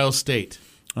 Ohio State.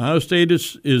 Ohio State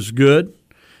is good,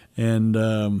 and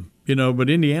but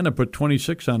Indiana put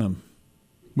 26 on them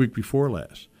week before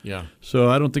last. Yeah. So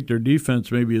I don't think their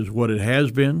defense maybe is what it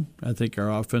has been. I think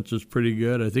our offense is pretty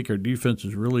good. I think our defense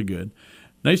is really good.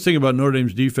 Nice thing about Notre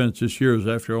Dame's defense this year is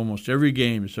after almost every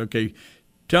game, it's okay,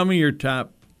 tell me your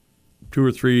top 2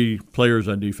 or 3 players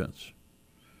on defense.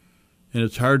 And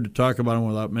it's hard to talk about them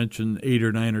without mentioning 8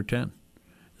 or 9 or 10.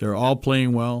 They're all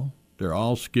playing well. They're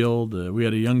all skilled. We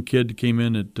had a young kid that came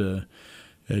in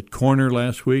at corner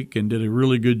last week and did a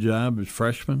really good job as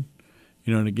freshman.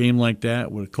 In a game like that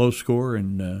with a close score,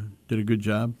 and did a good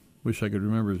job. Wish I could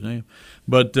remember his name.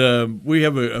 But we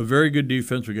have a very good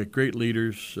defense. We got great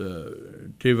leaders.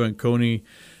 Tavon Coney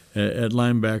at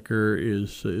linebacker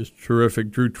is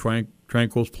terrific. Drew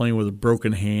Tranquil's playing with a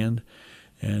broken hand.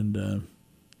 And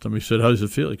somebody said, how does it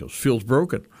feel? He goes, feels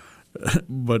broken.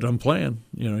 But I'm playing.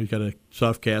 He's got a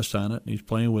soft cast on it, and he's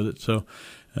playing with it. So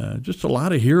just a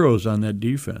lot of heroes on that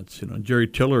defense. Jerry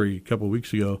Tillery a couple of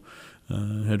weeks ago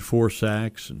had 4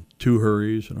 sacks and 2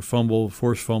 hurries and a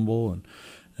forced fumble, and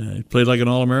he played like an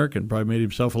All-American. Probably made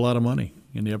himself a lot of money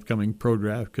in the upcoming pro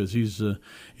draft because he's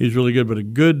really good. But a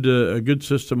good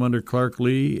system under Clark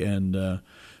Lee, and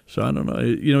so I don't know.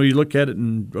 You look at it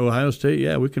in Ohio State,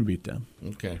 yeah, we can beat them.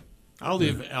 Okay. I'll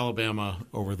leave Alabama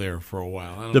over there for a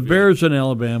while. The Bears and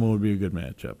Alabama would be a good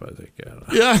matchup, I think.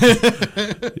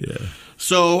 Yeah. Yeah.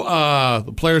 So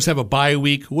the players have a bye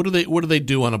week. What do they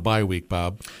do on a bye week,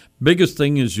 Bob? Biggest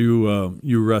thing is you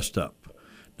rest up.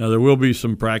 Now, there will be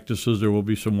some practices, there will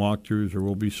be some walkthroughs, there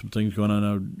will be some things going on.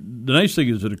 Now, the nice thing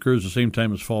is it occurs the same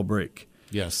time as fall break.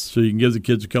 Yes. So you can give the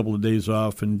kids a couple of days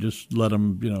off and just let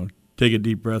them, take a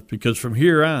deep breath, because from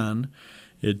here on,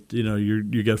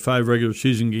 you got 5 regular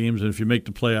season games, and if you make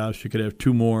the playoffs, you could have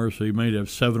 2 more, so you might have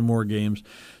 7 more games.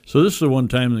 So this is the one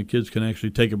time the kids can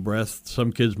actually take a breath.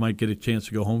 Some kids might get a chance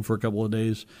to go home for a couple of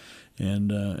days,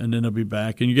 and then they'll be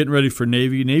back. And you're getting ready for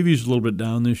Navy. Navy's a little bit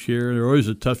down this year. They're always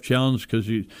a tough challenge because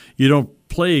you don't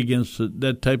play against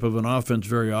that type of an offense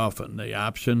very often. The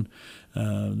option,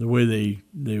 the way they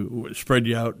spread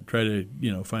you out, try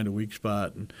to find a weak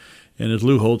spot. And as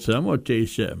Lou Holtz said, I'm going to tell you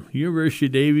something. University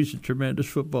of Navy's a tremendous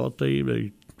football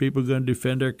team. People are going to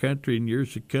defend our country in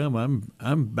years to come.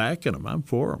 I'm backing them. I'm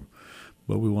for them.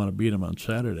 But we want to beat them on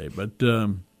Saturday. But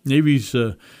Navy's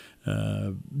down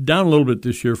a little bit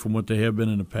this year from what they have been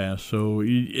in the past. So,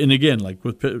 and again, like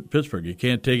with Pittsburgh, you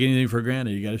can't take anything for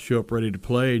granted. You got to show up ready to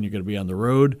play, and you got to be on the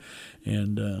road.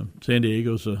 And San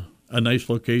Diego's a nice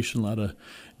location. A lot of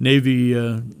Navy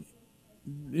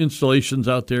installations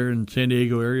out there in San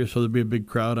Diego area, so there'll be a big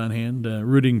crowd on hand,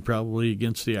 rooting probably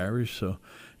against the Irish. So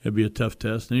it'll be a tough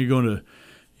test. And you're going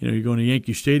to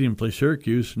Yankee Stadium, play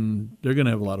Syracuse, and they're going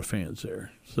to have a lot of fans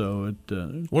there. So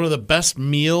one of the best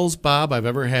meals, Bob, I've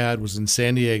ever had was in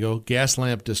San Diego,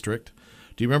 Gaslamp District.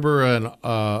 Do you remember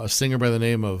a singer by the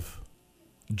name of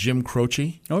Jim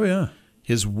Croce? Oh yeah,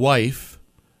 his wife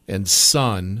and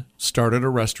son started a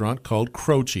restaurant called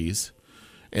Croce's,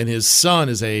 and his son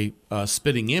is a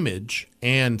spitting image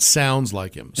and sounds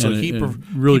like him. So he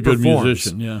really good performs.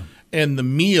 Musician, yeah. And the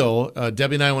meal,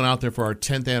 Debbie and I went out there for our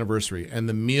 10th anniversary, and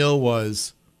the meal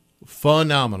was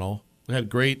phenomenal. We had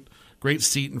great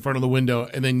seat in front of the window,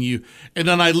 and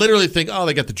then I literally think, oh,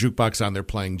 they got the jukebox on there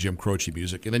playing Jim Croce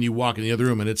music, and then you walk in the other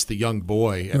room, and it's the young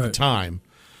boy at the time.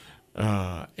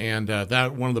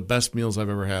 That one of the best meals I've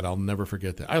ever had. I'll never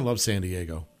forget that. I love San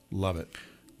Diego. Love it.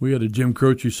 We had a Jim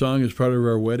Croce song as part of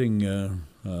our wedding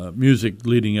music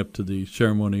leading up to the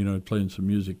ceremony. Playing some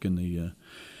music in the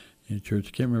church.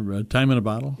 I can't remember. Time in a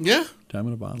Bottle? Yeah. Time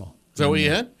in a Bottle. Is that what you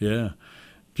had? Yeah.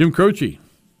 Jim Croce,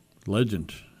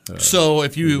 legend. So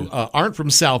if you aren't from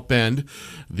South Bend,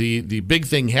 the big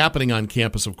thing happening on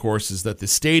campus, of course, is that the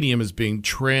stadium is being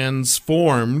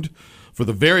transformed for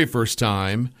the very first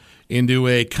time into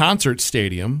a concert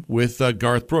stadium with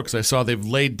Garth Brooks. I saw they've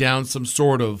laid down some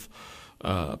sort of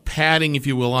padding, if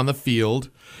you will, on the field.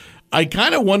 I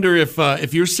kind of wonder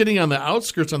if you're sitting on the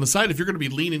outskirts on the side, if you're going to be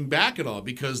leaning back at all,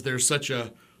 because there's such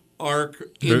a arc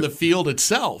in the field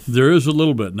itself. There is a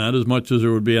little bit, not as much as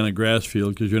there would be on a grass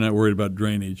field, because you're not worried about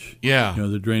drainage. Yeah.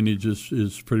 The drainage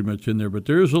is pretty much in there, but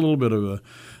there is a little bit of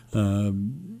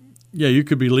you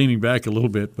could be leaning back a little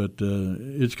bit, but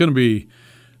it's going to be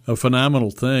a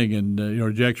phenomenal thing. And,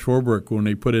 Jack Schwarbrick, when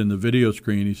they put in the video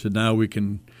screen, he said, now we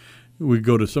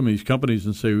go to some of these companies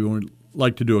and say we would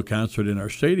like to do a concert in our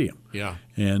stadium. Yeah.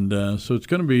 And so it's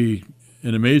going to be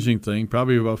an amazing thing,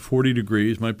 probably about 40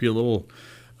 degrees, might be a little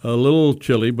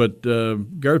chilly, but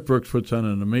Garth Brooks puts on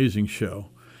an amazing show.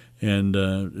 And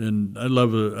I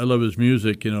love his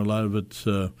music. A lot of it's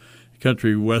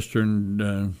country,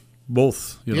 western,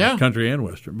 both, country and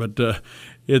western. But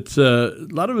it's a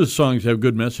lot of his songs have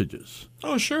good messages.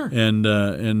 Oh, sure. And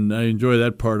I enjoy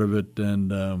that part of it.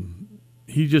 And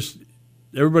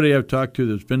everybody I've talked to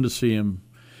that's been to see him,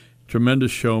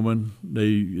 tremendous showman.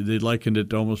 They likened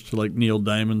it almost to like Neil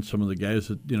Diamond. Some of the guys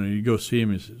that you go see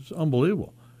him, it's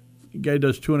unbelievable. The guy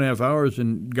does 2.5 hours,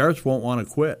 and Garth won't want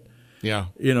to quit. Yeah.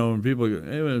 And people go,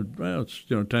 hey, well, it's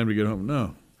time to get home.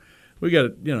 No, we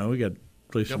got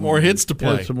play some more hits to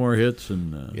play. Yeah, some more hits,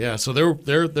 and so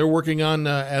they're working on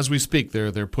as we speak.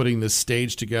 They're putting this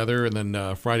stage together, and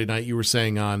then Friday night you were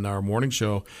saying on our morning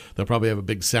show they'll probably have a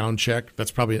big sound check.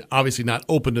 That's probably obviously not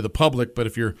open to the public, but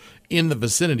if you're in the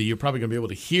vicinity, you're probably going to be able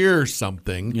to hear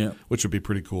something, which would be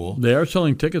pretty cool. They are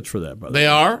selling tickets for that, by the way. They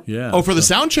are? Yeah. Oh, for the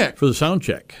sound check? For the sound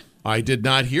check. I did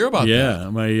not hear about that.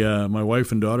 Yeah, my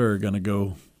wife and daughter are going to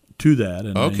go to that,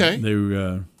 and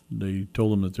okay. They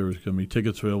told them that there was going to be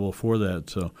tickets available for that.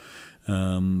 So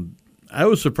I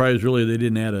was surprised, really, they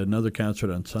didn't add another concert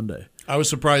on Sunday. I was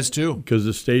surprised, too. Because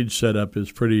the stage setup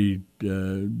is pretty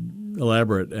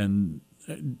elaborate. And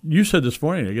you said this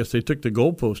morning, I guess they took the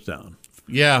goalpost down.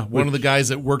 Yeah, one of the guys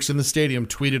that works in the stadium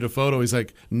tweeted a photo. He's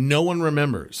like, no one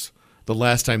remembers the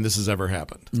last time this has ever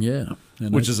happened. Yeah.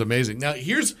 Which is amazing. Now,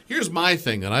 here's my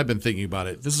thing, and I've been thinking about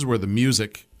it. This is where the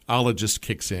musicologist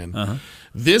kicks in. Uh-huh.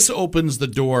 This opens the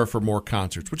door for more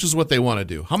concerts, which is what they want to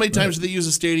do. How many times do they use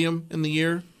a stadium in the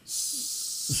year?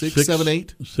 Six, 7,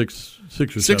 8? Six or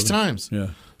 7. 6 times.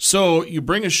 Yeah. So you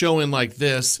bring a show in like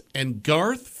this, and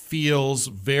Garth feels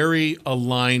very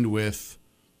aligned with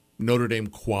Notre Dame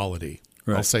quality.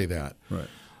 Right. I'll say that. Right.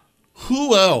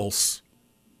 Who else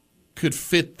could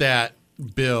fit that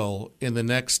Bill in the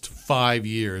next 5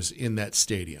 years in that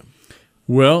stadium?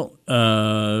 Well,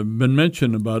 been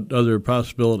mentioned about other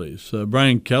possibilities.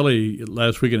 Brian Kelly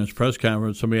last week in his press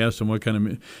conference, somebody asked him what kind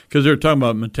of, because they were talking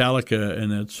about Metallica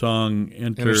and that song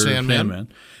Enter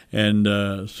Sandman.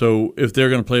 And so if they're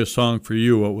going to play a song for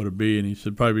you, what would it be? And he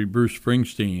said probably Bruce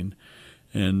Springsteen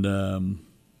and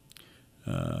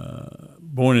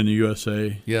Born in the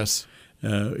USA. Yes.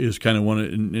 Is kind of one of,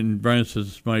 and Brian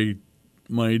says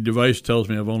my device tells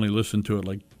me I've only listened to it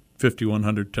like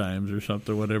 5,100 times or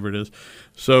something, whatever it is.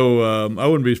 So I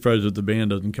wouldn't be surprised if the band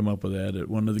doesn't come up with that at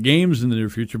one of the games in the near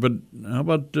future. But how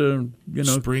about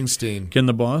Springsteen? Can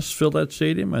the Boss fill that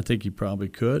stadium? I think he probably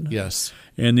could. Yes.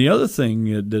 And the other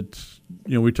thing that's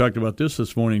we talked about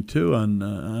this morning too on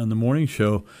the morning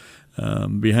show,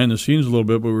 behind the scenes a little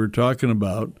bit, but we were talking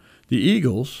about the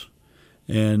Eagles,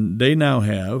 and they now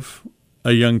have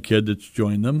a young kid that's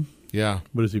joined them. Yeah.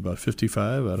 What is he, about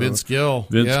 55? Vince Gill.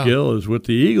 Vince Gill is with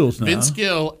the Eagles now. Vince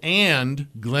Gill and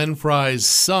Glenn Fry's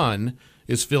son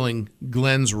is filling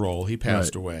Glenn's role. He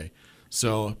passed away.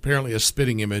 So apparently a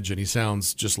spitting image, and he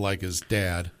sounds just like his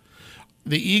dad.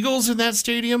 The Eagles in that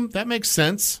stadium, that makes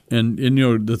sense. And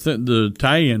the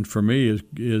tie-in for me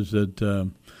is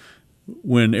that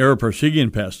when Ara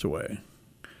Parseghian passed away,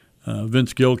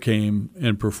 Vince Gill came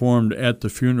and performed at the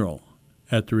funeral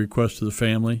at the request of the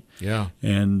family. Yeah.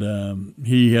 And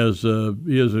he has a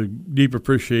deep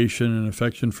appreciation and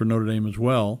affection for Notre Dame as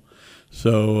well.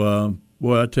 So,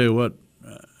 I tell you what,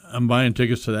 I'm buying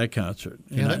tickets to that concert.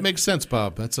 Yeah, that makes sense,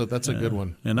 Bob. That's a good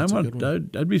one. And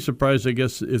I'd be surprised, I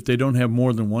guess, if they don't have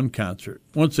more than one concert.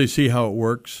 Once they see how it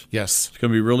works, yes, it's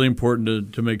going to be really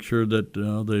important to make sure that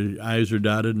the I's are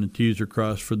dotted and the T's are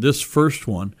crossed for this first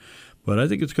one. But I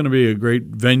think it's going to be a great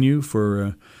venue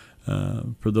for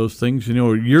those things.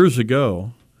 Years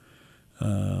ago,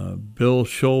 Bill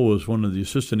Scholl was one of the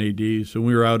assistant ADs, and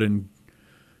we were out in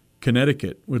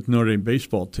Connecticut with Notre Dame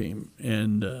baseball team,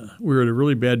 and we were at a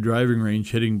really bad driving range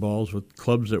hitting balls with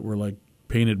clubs that were like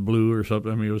painted blue or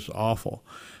something. I mean, it was awful.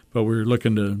 But we were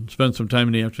looking to spend some time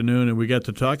in the afternoon, and we got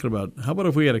to talking about how about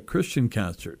if we had a Christian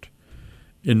concert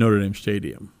in Notre Dame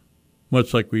Stadium,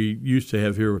 much like we used to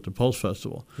have here with the Pulse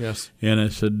Festival. Yes. And I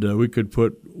said we could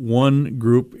put one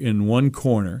group in one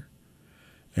corner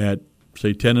at,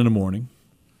 say, 10 in the morning.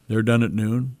 They're done at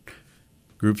noon.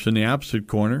 Groups in the opposite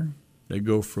corner, they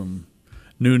go from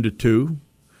noon to 2.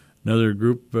 Another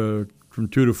group from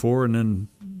 2 to 4, and then...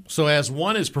 So as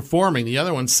one is performing, the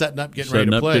other one's setting up, getting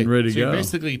ready to play. Getting ready to go. You're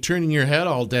basically turning your head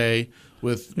all day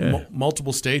with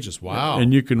multiple stages. Wow.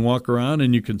 And you can walk around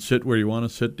and you can sit where you want to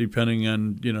sit depending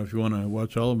on, if you want to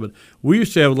watch all of them. But we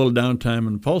used to have a little downtime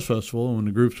in the Pulse Festival when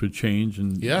the groups would change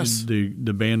and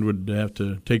the band would have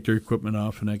to take their equipment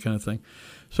off and that kind of thing.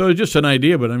 So it's just an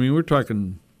idea, but, I mean, we're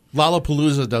talking...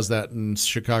 Lollapalooza does that in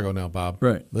Chicago now, Bob.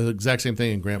 Right. The exact same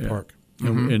thing in Grant Park.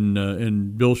 Mm-hmm.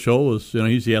 And Bill Scholl is,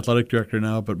 he's the athletic director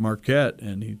now up at Marquette,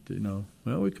 and he,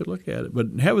 we could look at it. But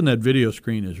having that video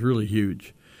screen is really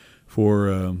huge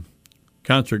for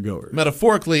concert goers,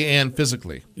 metaphorically and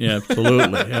physically. Yeah,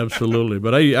 absolutely, absolutely.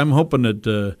 But I'm hoping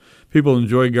that people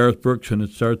enjoy Garth Brooks, and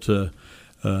it starts a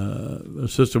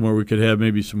system where we could have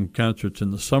maybe some concerts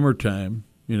in the summertime.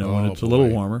 When it's a little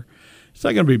warmer. It's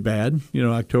not going to be bad.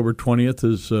 October 20th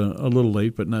is a little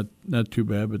late, but not too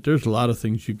bad. But there's a lot of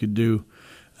things you could do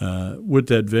with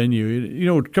that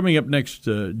venue. Coming up next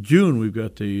June, we've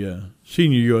got the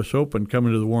Senior U.S. Open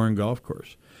coming to the Warren Golf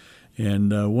Course.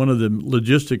 And one of the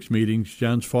logistics meetings,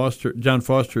 John Foster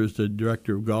is the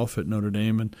director of golf at Notre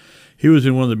Dame, and he was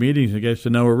in one of the meetings, and the guy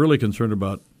said, now we're really concerned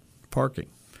about parking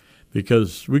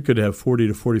because we could have 40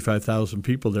 to 45,000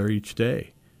 people there each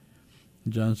day.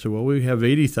 John said, well, we have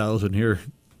 80,000 here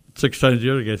 6 times a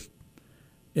year. I guess,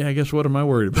 I guess what am I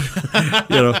worried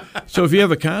about? So if you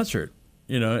have a concert,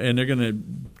 and they're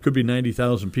could be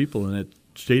 90,000 people in that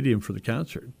stadium for the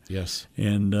concert. Yes.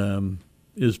 And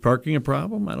is parking a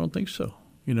problem? I don't think so.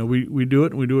 We do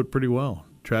it, and we do it pretty well.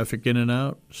 Traffic in and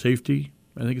out, safety.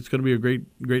 I think it's going to be a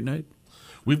great night.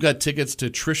 We've got tickets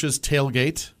to Trisha's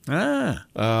Tailgate.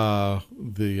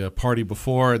 The party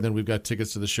before, and then we've got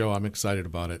tickets to the show. I'm excited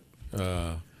about it.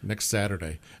 Next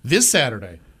Saturday. This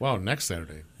Saturday. Wow, next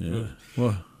Saturday. Yeah.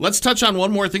 Well, let's touch on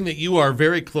one more thing that you are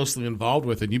very closely involved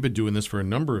with, and you've been doing this for a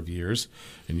number of years,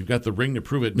 and you've got the ring to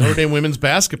prove it. Notre Dame women's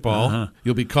basketball. Uh-huh.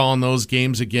 You'll be calling those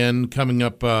games again coming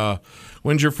up.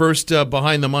 When's your first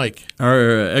Behind the Mic?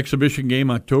 Our exhibition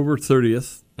game, October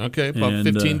 30th. Okay, about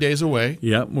 15 days away.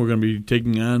 Yeah, we're going to be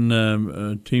taking on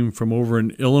a team from over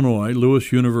in Illinois,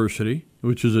 Lewis University,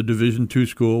 which is a Division II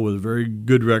school with a very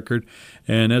good record.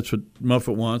 And that's what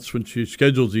Muffet wants when she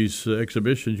schedules these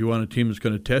exhibitions. You want a team that's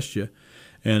going to test you.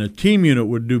 And a team unit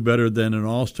would do better than an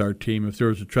all-star team. If there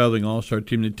was a traveling all-star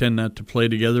team, they tend not to play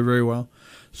together very well.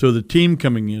 So the team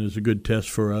coming in is a good test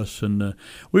for us. And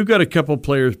we've got a couple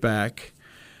players back.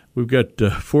 We've got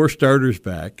 4 starters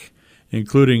back,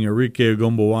 including Enrique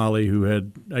Ogombowale, who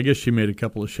had, I guess she made a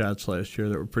couple of shots last year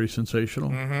that were pretty sensational.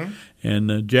 Mm-hmm.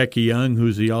 And Jackie Young,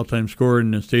 who's the all-time scorer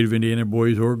in the state of Indiana,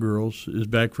 boys or girls, is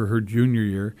back for her junior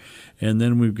year. And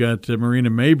then we've got Marina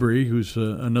Mabry, who's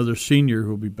another senior who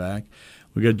will be back.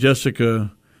 We've got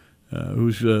Jessica,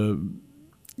 who's going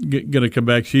to come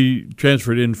back. She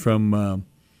transferred in from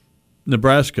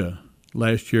Nebraska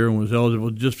last year and was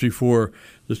eligible just before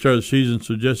the start of the season.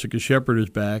 So Jessica Shepard is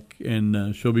back,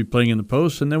 and she'll be playing in the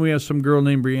post. And then we have some girl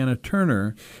named Brianna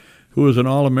Turner, who was an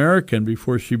All-American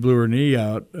before she blew her knee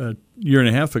out a year and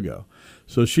a half ago.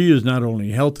 So she is not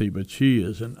only healthy, but she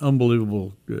is in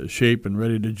unbelievable shape and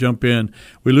ready to jump in.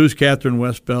 We lose Catherine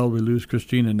Westbeld. We lose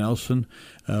Christina Nelson.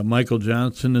 Michael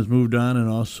Johnson has moved on, and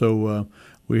also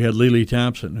we had Lily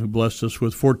Thompson, who blessed us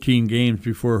with 14 games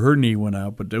before her knee went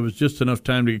out, but there was just enough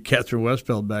time to get Catherine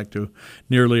Westbeld back to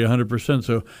nearly 100%.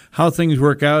 So how things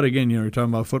work out, again, you're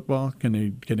talking about football. Can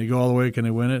they go all the way? Can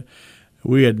they win it?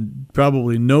 We had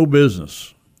probably no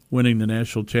business winning the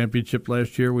national championship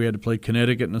last year. We had to play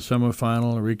Connecticut in the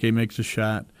semifinal. Enrique makes a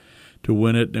shot to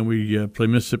win it. Then we play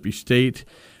Mississippi State.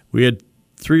 We had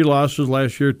 3 losses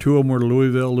last year. 2 of them were to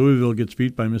Louisville. Louisville gets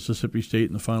beat by Mississippi State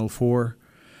in the Final Four.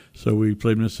 So we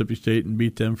played Mississippi State and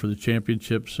beat them for the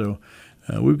championship. So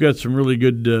we've got some really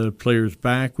good players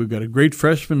back. We've got a great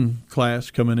freshman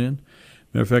class coming in.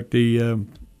 Matter of fact, the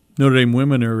Notre Dame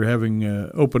women are having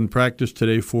open practice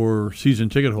today for season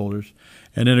ticket holders,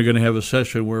 and then they're going to have a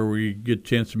session where we get a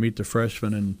chance to meet the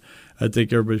freshmen, and I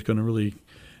think everybody's going to really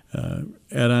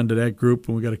add on to that group.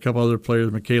 And we got a couple other players,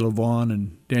 Michaela Vaughn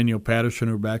and Danielle Patterson,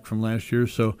 who are back from last year.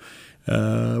 So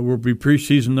we'll be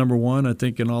preseason number 1, I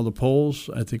think, in all the polls.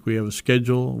 I think we have a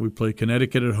schedule. We play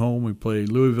Connecticut at home. We play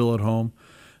Louisville at home.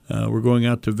 We're going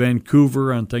out to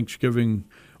Vancouver on Thanksgiving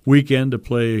weekend to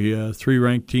play 3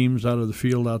 ranked teams out of the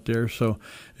field out there. So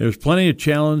there's plenty of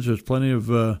challenge. There's plenty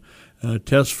of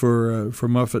tests for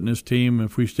Muffet and his team.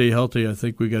 If we stay healthy, I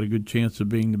think we got a good chance of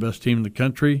being the best team in the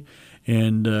country.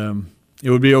 And it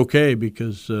would be okay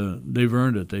because they've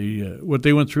earned it. What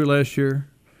they went through last year,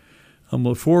 I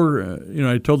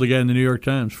told the guy in the New York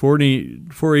Times, 4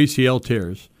 ACL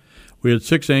tears. We had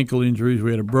 6 ankle injuries.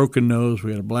 We had a broken nose. We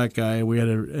had a black eye. We had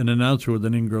an announcer with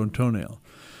an ingrown toenail.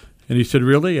 And he said,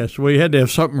 really? I said, well, you had to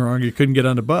have something wrong. You couldn't get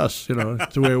on the bus.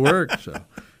 That's the way it works. So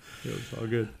it was all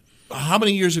good. How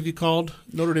many years have you called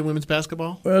Notre Dame women's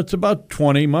basketball? Well, it's about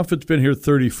 20. Muffet's been here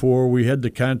 34. We had the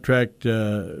contract.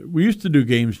 We used to do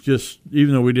games just,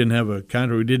 even though we didn't have a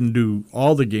contract, we didn't do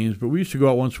all the games, but we used to go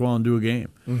out once in a while and do a game.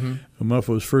 Mm-hmm. When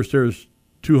Muffet was first there, was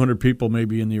 200 people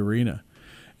maybe in the arena.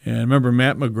 And I remember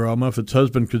Matt McGraw, Muffet's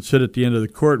husband, could sit at the end of the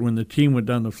court. When the team went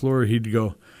down the floor, he'd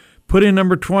go, put in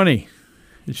number 20.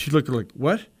 And she looked like,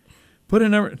 what? Put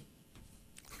in number –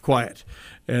 quiet.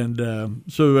 And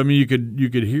so, I mean, you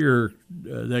could hear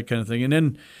that kind of thing. And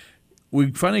then we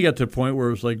finally got to a point where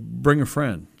it was like, bring a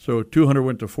friend. So 200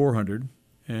 went to 400.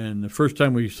 And the first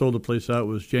time we sold the place out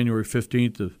was January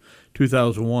 15th of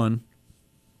 2001.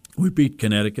 We beat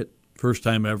Connecticut, first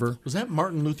time ever. Was that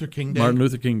Martin Luther King Day? Martin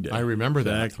Luther King Day. I remember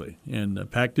that. Exactly.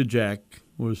 And Pack to Jack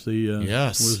was the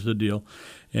yes. was the deal.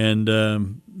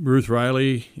 And Ruth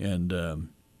Riley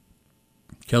and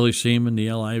Kelly Seaman,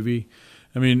 Neil Ivey.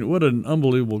 I mean, what an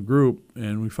unbelievable group,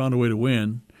 and we found a way to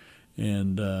win.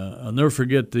 And I'll never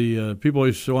forget the people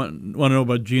always want to know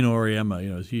about Gino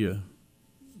Auriemma.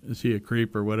 Is he a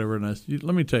creep or whatever? And I said,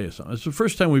 let me tell you something. It's the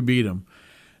first time we beat him.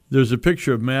 There's a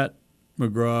picture of Matt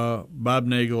McGraw, Bob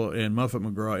Nagel, and Muffet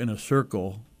McGraw in a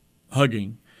circle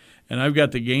hugging, and I've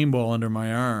got the game ball under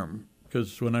my arm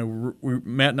because when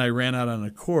Matt and I ran out on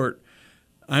the court,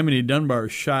 Imani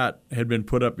Dunbar's shot had been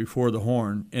put up before the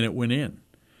horn, and it went in.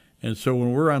 And so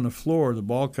when we're on the floor, the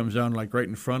ball comes down like right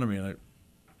in front of me, and I,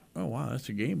 oh, wow, that's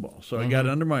a game ball. So I got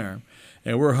it under my arm,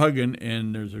 and we're hugging,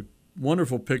 and there's a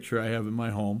wonderful picture I have in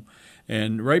my home.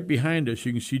 And right behind us,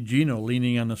 you can see Gino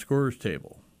leaning on the scorer's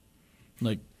table.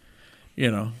 And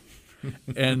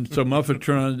so Muffet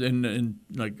turned on and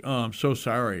like, oh, I'm so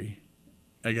sorry.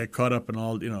 I got caught up in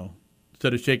all,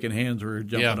 instead of shaking hands, we were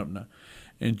jumping up now.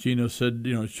 And Gino said,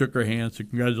 shook her hand, said,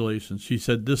 congratulations. She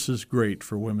said, this is great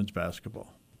for women's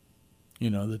basketball.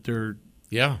 That they're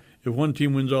if one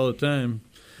team wins all the time.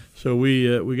 So we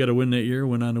got to win that year,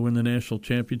 went on to win the national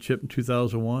championship in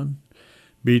 2001.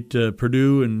 Beat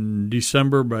Purdue in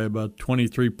December by about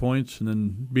 23 points and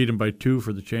then beat them by 2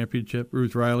 for the championship.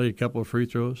 Ruth Riley, a couple of free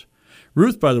throws.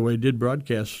 Ruth, by the way, did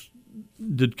broadcast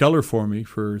did color for me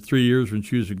for 3 years when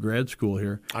she was in grad school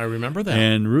here. I remember that.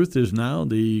 And Ruth is now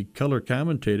the color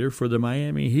commentator for the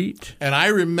Miami Heat. And I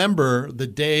remember the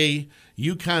day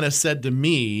you kind of said to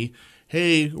me,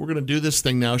 hey, we're going to do this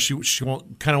thing now. She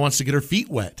kind of wants to get her feet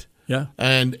wet. Yeah.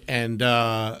 And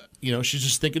she's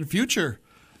just thinking future.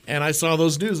 And I saw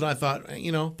those news, and I thought,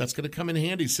 that's going to come in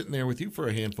handy sitting there with you for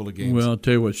a handful of games. Well, I'll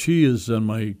tell you what, she is on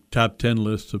my top 10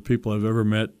 list of people I've ever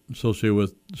met associated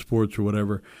with sports or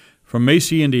whatever. From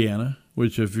Macy, Indiana,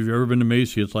 which if you've ever been to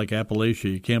Macy, it's like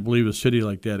Appalachia. You can't believe a city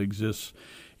like that exists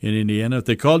in Indiana. If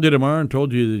they called you tomorrow and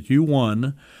told you that you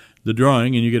won the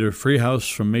drawing and you get a free house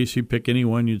from Macy, pick any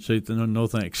one, you'd say no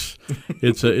thanks.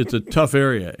 It's a tough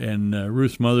area. And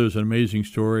Ruth's mother is an amazing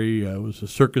story. Was a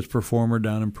circus performer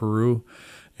down in Peru.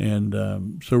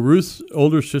 And so Ruth's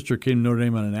older sister came to Notre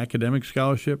Dame on an academic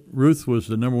scholarship. Ruth was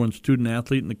the number one student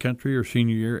athlete in the country her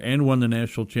senior year and won the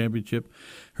national championship.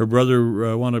 Her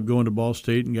brother wound up going to Ball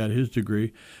State and got his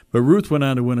degree. But Ruth went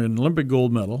on to win an Olympic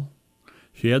gold medal.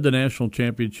 She had the national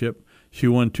championship. She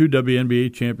won 2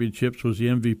 WNBA championships, was the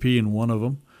MVP in one of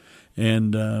them,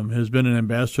 and has been an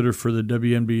ambassador for the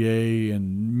WNBA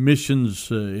and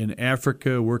missions in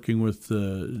Africa, working with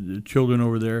children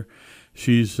over there.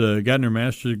 She's gotten her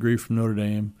master's degree from Notre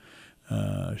Dame.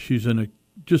 She's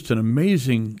just an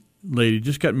amazing lady.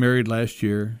 Just got married last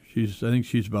year. I think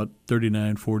she's about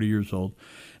 39, 40 years old,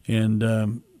 and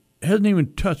hasn't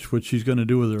even touched what she's going to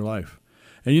do with her life.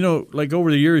 And, like over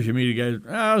the years, you meet a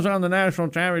guy, I was on the national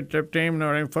championship team,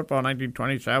 Notre Dame football,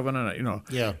 1927, and,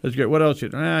 yeah, that's great. What else?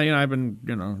 I've been,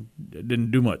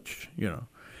 didn't do much,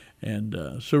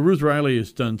 And so Ruth Riley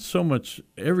has done so much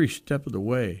every step of the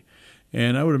way.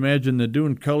 And I would imagine that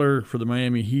doing color for the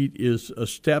Miami Heat is a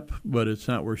step, but it's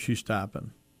not where she's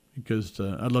stopping, because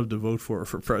I'd love to vote for her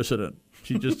for president.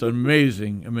 She's just an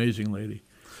amazing, amazing lady.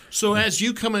 So as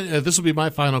you come in, this will be my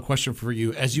final question for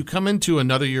you. As you come into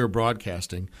another year of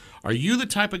broadcasting, are you the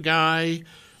type of guy,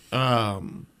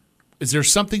 is there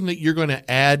something that you're going to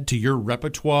add to your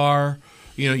repertoire?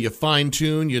 You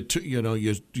fine-tune, you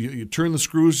turn the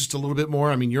screws just a little bit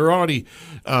more. I mean, you're already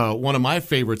one of my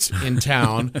favorites in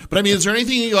town. But, I mean, is there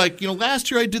anything you like, last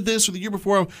year I did this, or the year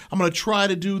before, I'm going to try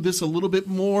to do this a little bit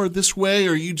more this way,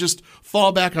 or you just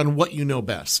fall back on what you know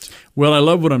best? Well, I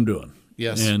love what I'm doing.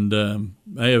 Yes. And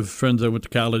I have friends I went to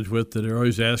college with that are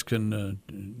always asking,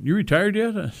 you retired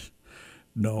yet?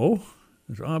 No.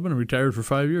 I said, I've been retired for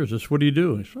 5 years. I said, what do you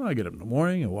do? I said, I get up in the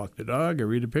morning, I walk the dog, I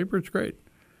read the paper, it's great.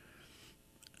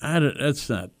 That's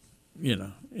not,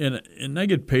 and I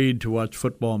get paid to watch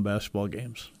football and basketball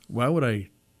games. Why would I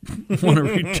want to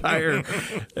retire?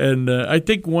 And I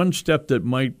think one step that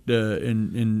might,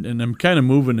 and I'm kind of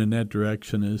moving in that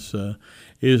direction, is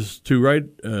to write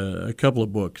a couple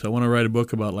of books. I want to write a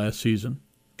book about last season.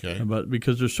 Okay.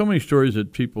 Because there's so many stories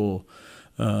that people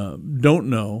don't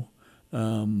know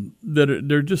that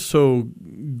they're just so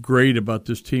great about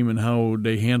this team and how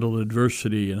they handled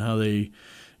adversity and how they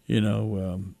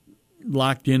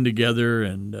locked in together.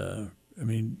 And,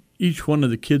 each one of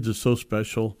the kids is so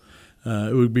special.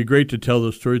 It would be great to tell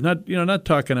those stories, not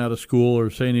talking out of school or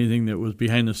saying anything that was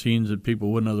behind the scenes that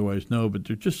people wouldn't otherwise know, but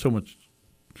there's just so much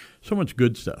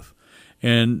good stuff.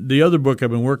 And the other book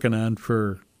I've been working on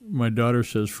for my daughter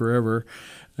says forever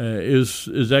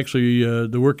is actually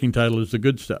the working title is The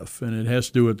Good Stuff, and it has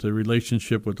to do with the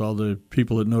relationship with all the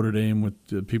people at Notre Dame,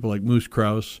 with people like Moose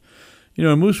Krause.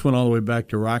 Moose went all the way back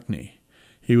to Rockne.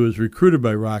 He was recruited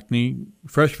by Rockne.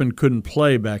 Freshmen couldn't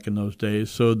play back in those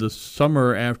days, so the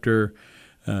summer after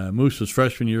Moose's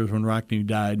freshman year was when Rockne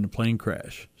died in a plane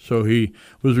crash. So he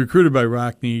was recruited by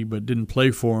Rockne but didn't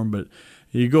play for him. But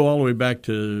you go all the way back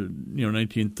to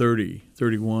 1930,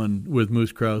 31 with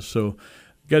Moose Krause. So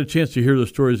got a chance to hear those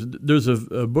stories. There's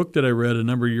a book that I read a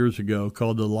number of years ago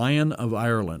called The Lion of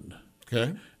Ireland.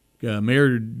 Okay.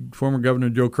 Former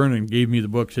Governor Joe Kernan gave me the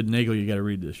book, said, Nagel, you got to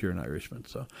read this. You're an Irishman.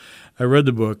 So I read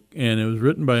the book, and it was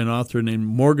written by an author named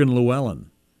Morgan Llewellyn,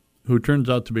 who turns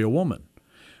out to be a woman,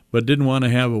 but didn't want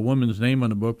to have a woman's name on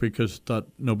the book because thought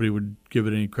nobody would give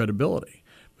it any credibility.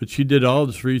 But she did all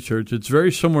this research. It's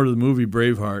very similar to the movie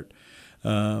Braveheart,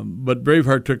 but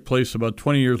Braveheart took place about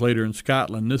 20 years later in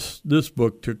Scotland. This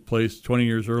book took place 20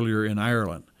 years earlier in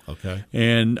Ireland. Okay.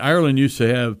 And Ireland used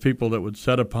to have people that would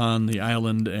set upon the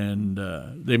island, and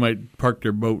they might park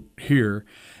their boat here,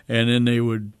 and then they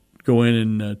would go in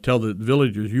and tell the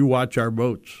villagers, you watch our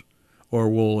boats or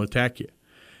we'll attack you.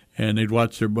 And they'd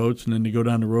watch their boats, and then they'd go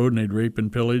down the road, and they'd rape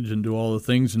and pillage and do all the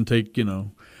things and take,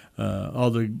 all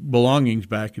the belongings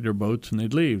back at their boats, and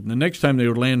they'd leave. And the next time they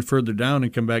would land further down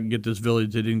and come back and get this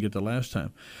village they didn't get the last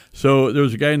time. So there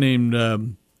was a guy named,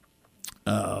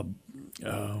 I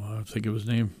think of his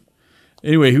name,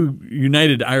 Anyway, he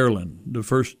united Ireland.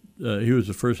 He was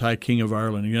the first High King of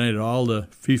Ireland. He united all the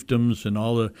fiefdoms and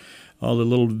all the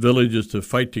little villages to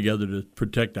fight together to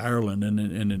protect Ireland,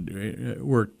 and it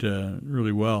worked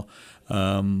really well.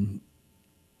 I'll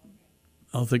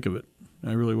think of it.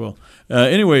 I really will.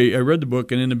 Anyway, I read the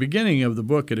book, and in the beginning of the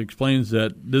book, it explains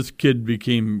that this kid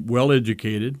became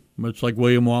well-educated, much like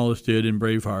William Wallace did in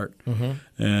Braveheart.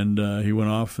 And he went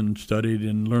off and studied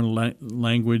and learned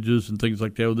languages and things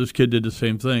like that. Well, this kid did the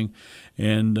same thing.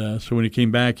 And so when he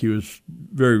came back, he was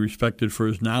very respected for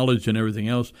his knowledge and everything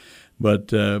else. But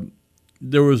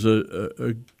there was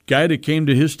a guy that came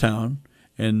to his town,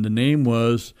 and the name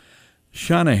was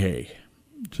Shanahay.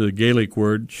 It's a Gaelic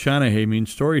word. Shanahay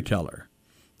means storyteller.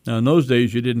 Now, in those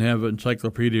days, you didn't have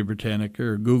Encyclopedia Britannica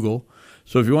or Google.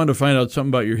 So if you wanted to find out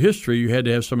something about your history, you had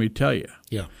to have somebody tell you.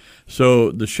 Yeah.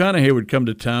 So the Shanahay would come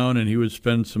to town, and he would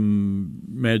spend some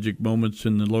magic moments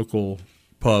in the local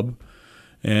pub.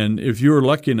 And if you were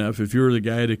lucky enough, if you were the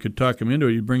guy that could talk him into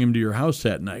it, you'd bring him to your house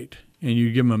that night, and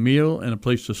you'd give him a meal and a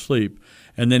place to sleep.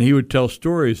 And then he would tell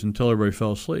stories until everybody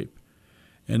fell asleep.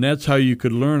 And that's how you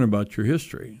could learn about your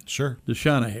history. Sure. The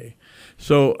Shanahay.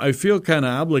 So I feel kind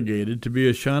of obligated to be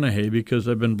a Shanahay because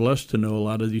I've been blessed to know a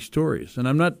lot of these stories. And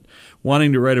I'm not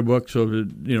wanting to write a book so that,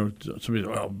 somebody says,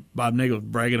 well, Bob Nagel's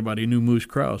bragging about he knew Moose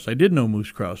Krause. I did know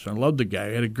Moose Krause. I loved the guy.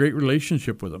 I had a great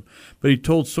relationship with him. But he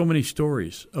told so many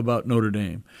stories about Notre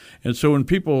Dame. And so when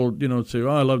people, say, oh,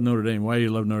 I love Notre Dame. Why do you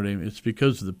love Notre Dame? It's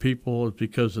because of the people. It's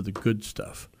because of the good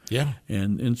stuff. Yeah.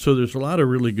 And so there's a lot of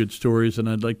really good stories, and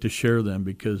I'd like to share them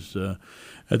because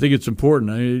I think it's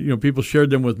important. People shared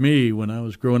them with me when I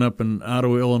was growing up in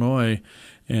Ottawa, Illinois,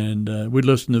 and we'd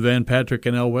listen to Van Patrick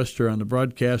and Al Wester on the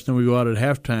broadcast, and we'd go out at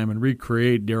halftime and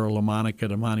recreate Darryl LaMonica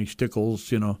to Monty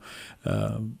Stickles,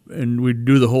 and we'd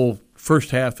do the whole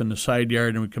first half in the side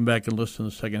yard, and we'd come back and listen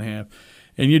to the second half.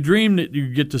 And you dream that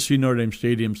you get to see Notre Dame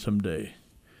Stadium someday.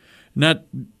 Not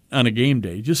on a game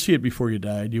day. Just see it before you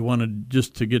died. You wanted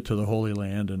just to get to the Holy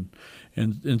Land and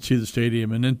see the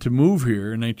stadium. And then to move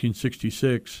here in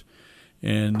 1966,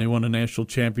 and they won a national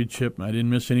championship. I didn't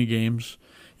miss any games.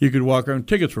 You could walk around.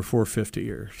 Tickets were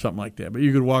 $4.50 or something like that. But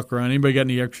you could walk around. Anybody got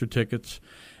any extra tickets?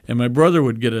 And my brother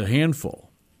would get a handful,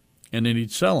 and then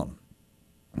he'd sell them.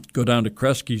 Go down to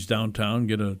Kresge's downtown,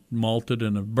 get a malted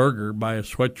and a burger, buy a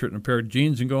sweatshirt and a pair of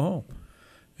jeans, and go home.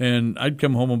 And I'd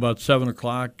come home about 7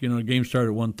 o'clock. The game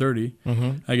started at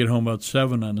 1:30. I get home about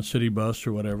 7 on the city bus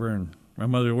or whatever. And my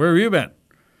mother, where have you been?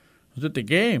 I was at the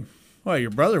game. Well, your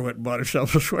brother went and bought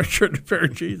himself a sweatshirt and a pair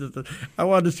of jeans. I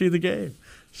wanted to see the game.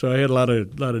 So I had a lot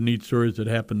of neat stories that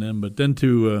happened then. But then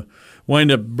to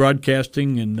wind up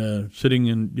broadcasting and sitting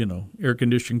in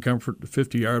air-conditioned comfort, the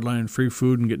 50-yard line, free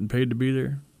food, and getting paid to be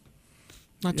there.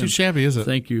 Not too shabby, is it?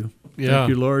 Thank you. Yeah. Thank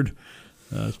you, Lord.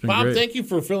 It's been Bob, great. Thank you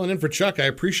for filling in for Chuck. I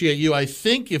appreciate you. I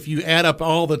think if you add up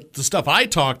all the stuff I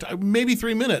talked, maybe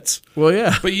 3 minutes. Well,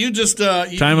 yeah. But you just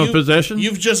time of possession.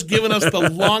 You've just given us the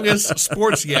longest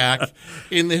sports yak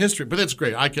in the history. But that's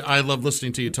great. I love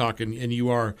listening to you talk, and you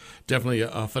are definitely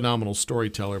a phenomenal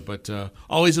storyteller. But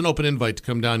always an open invite to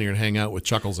come down here and hang out with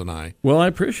Chuckles and I. Well, I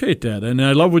appreciate that, and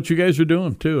I love what you guys are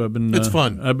doing too. It's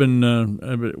fun.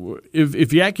 If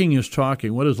yakking is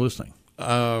talking, what is listening?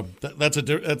 That's a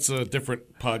different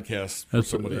podcast for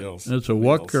somebody else. That's a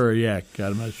wuck or a yak.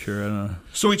 I'm not sure. I don't know.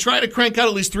 So we try to crank out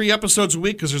at least 3 episodes a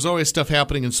week because there's always stuff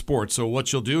happening in sports. So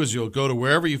what you'll do is you'll go to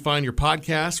wherever you find your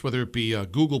podcast, whether it be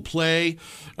Google Play,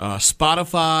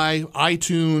 Spotify,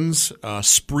 iTunes,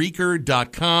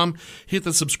 Spreaker.com. Hit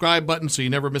the subscribe button so you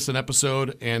never miss an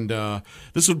episode. And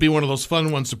this would be one of those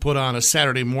fun ones to put on a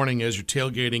Saturday morning as you're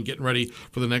tailgating, getting ready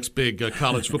for the next big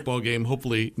college football game,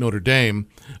 hopefully Notre Dame,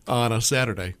 on a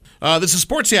Saturday. This is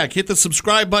Sports Yak. Hit the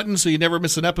subscribe button so you never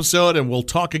miss an episode, and we'll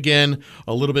talk again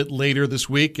a little bit later this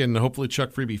week, and hopefully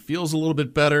Chuck Freeby feels a little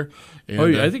bit better.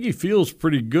 And, I think he feels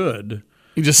pretty good.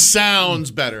 He just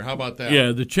sounds better. How about that?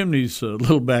 Yeah, the chimney's a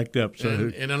little backed up. So.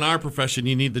 And in our profession,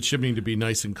 you need the chimney to be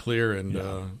nice and clear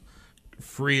and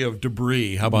free of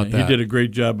debris. How about that? He did a great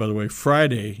job, by the way.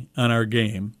 Friday on our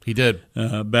game. He did.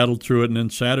 Battled through it, and then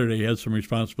Saturday he had some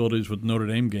responsibilities with the Notre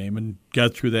Dame game and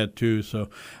got through that too. So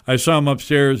I saw him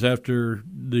upstairs after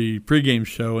the pregame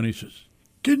show, and he says,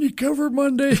 "Can you cover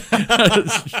Monday?"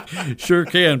 Sure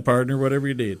can, partner, whatever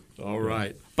you need. All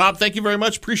right. Bob, thank you very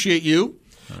much. Appreciate you.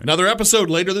 Right. Another episode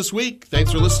later this week.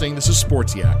 Thanks for listening. This is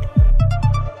Sports Yak.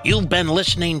 You've been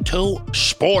listening to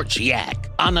Sports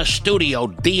Yak on the Studio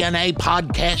DNA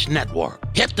Podcast Network.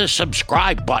 Hit the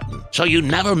subscribe button so you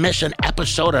never miss an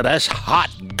episode of this hot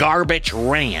garbage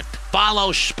rant.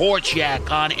 Follow Sports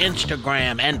Yak on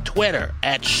Instagram and Twitter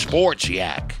at Sports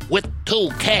Yak with 2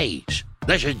 Ks.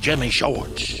 This is Jimmy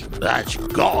Shorts. That's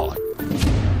God.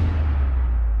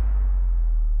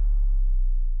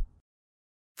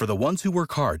 For the ones who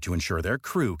work hard to ensure their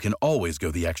crew can always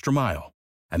go the extra mile,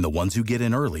 and the ones who get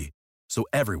in early so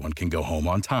everyone can go home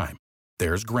on time,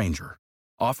 there's Grainger,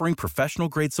 offering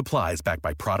professional-grade supplies backed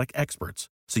by product experts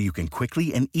so you can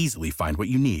quickly and easily find what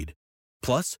you need.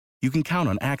 Plus, you can count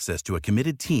on access to a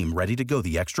committed team ready to go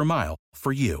the extra mile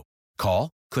for you. Call,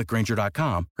 click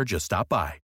Grainger.com, or just stop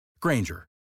by. Grainger,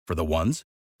 for the ones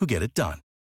who get it done.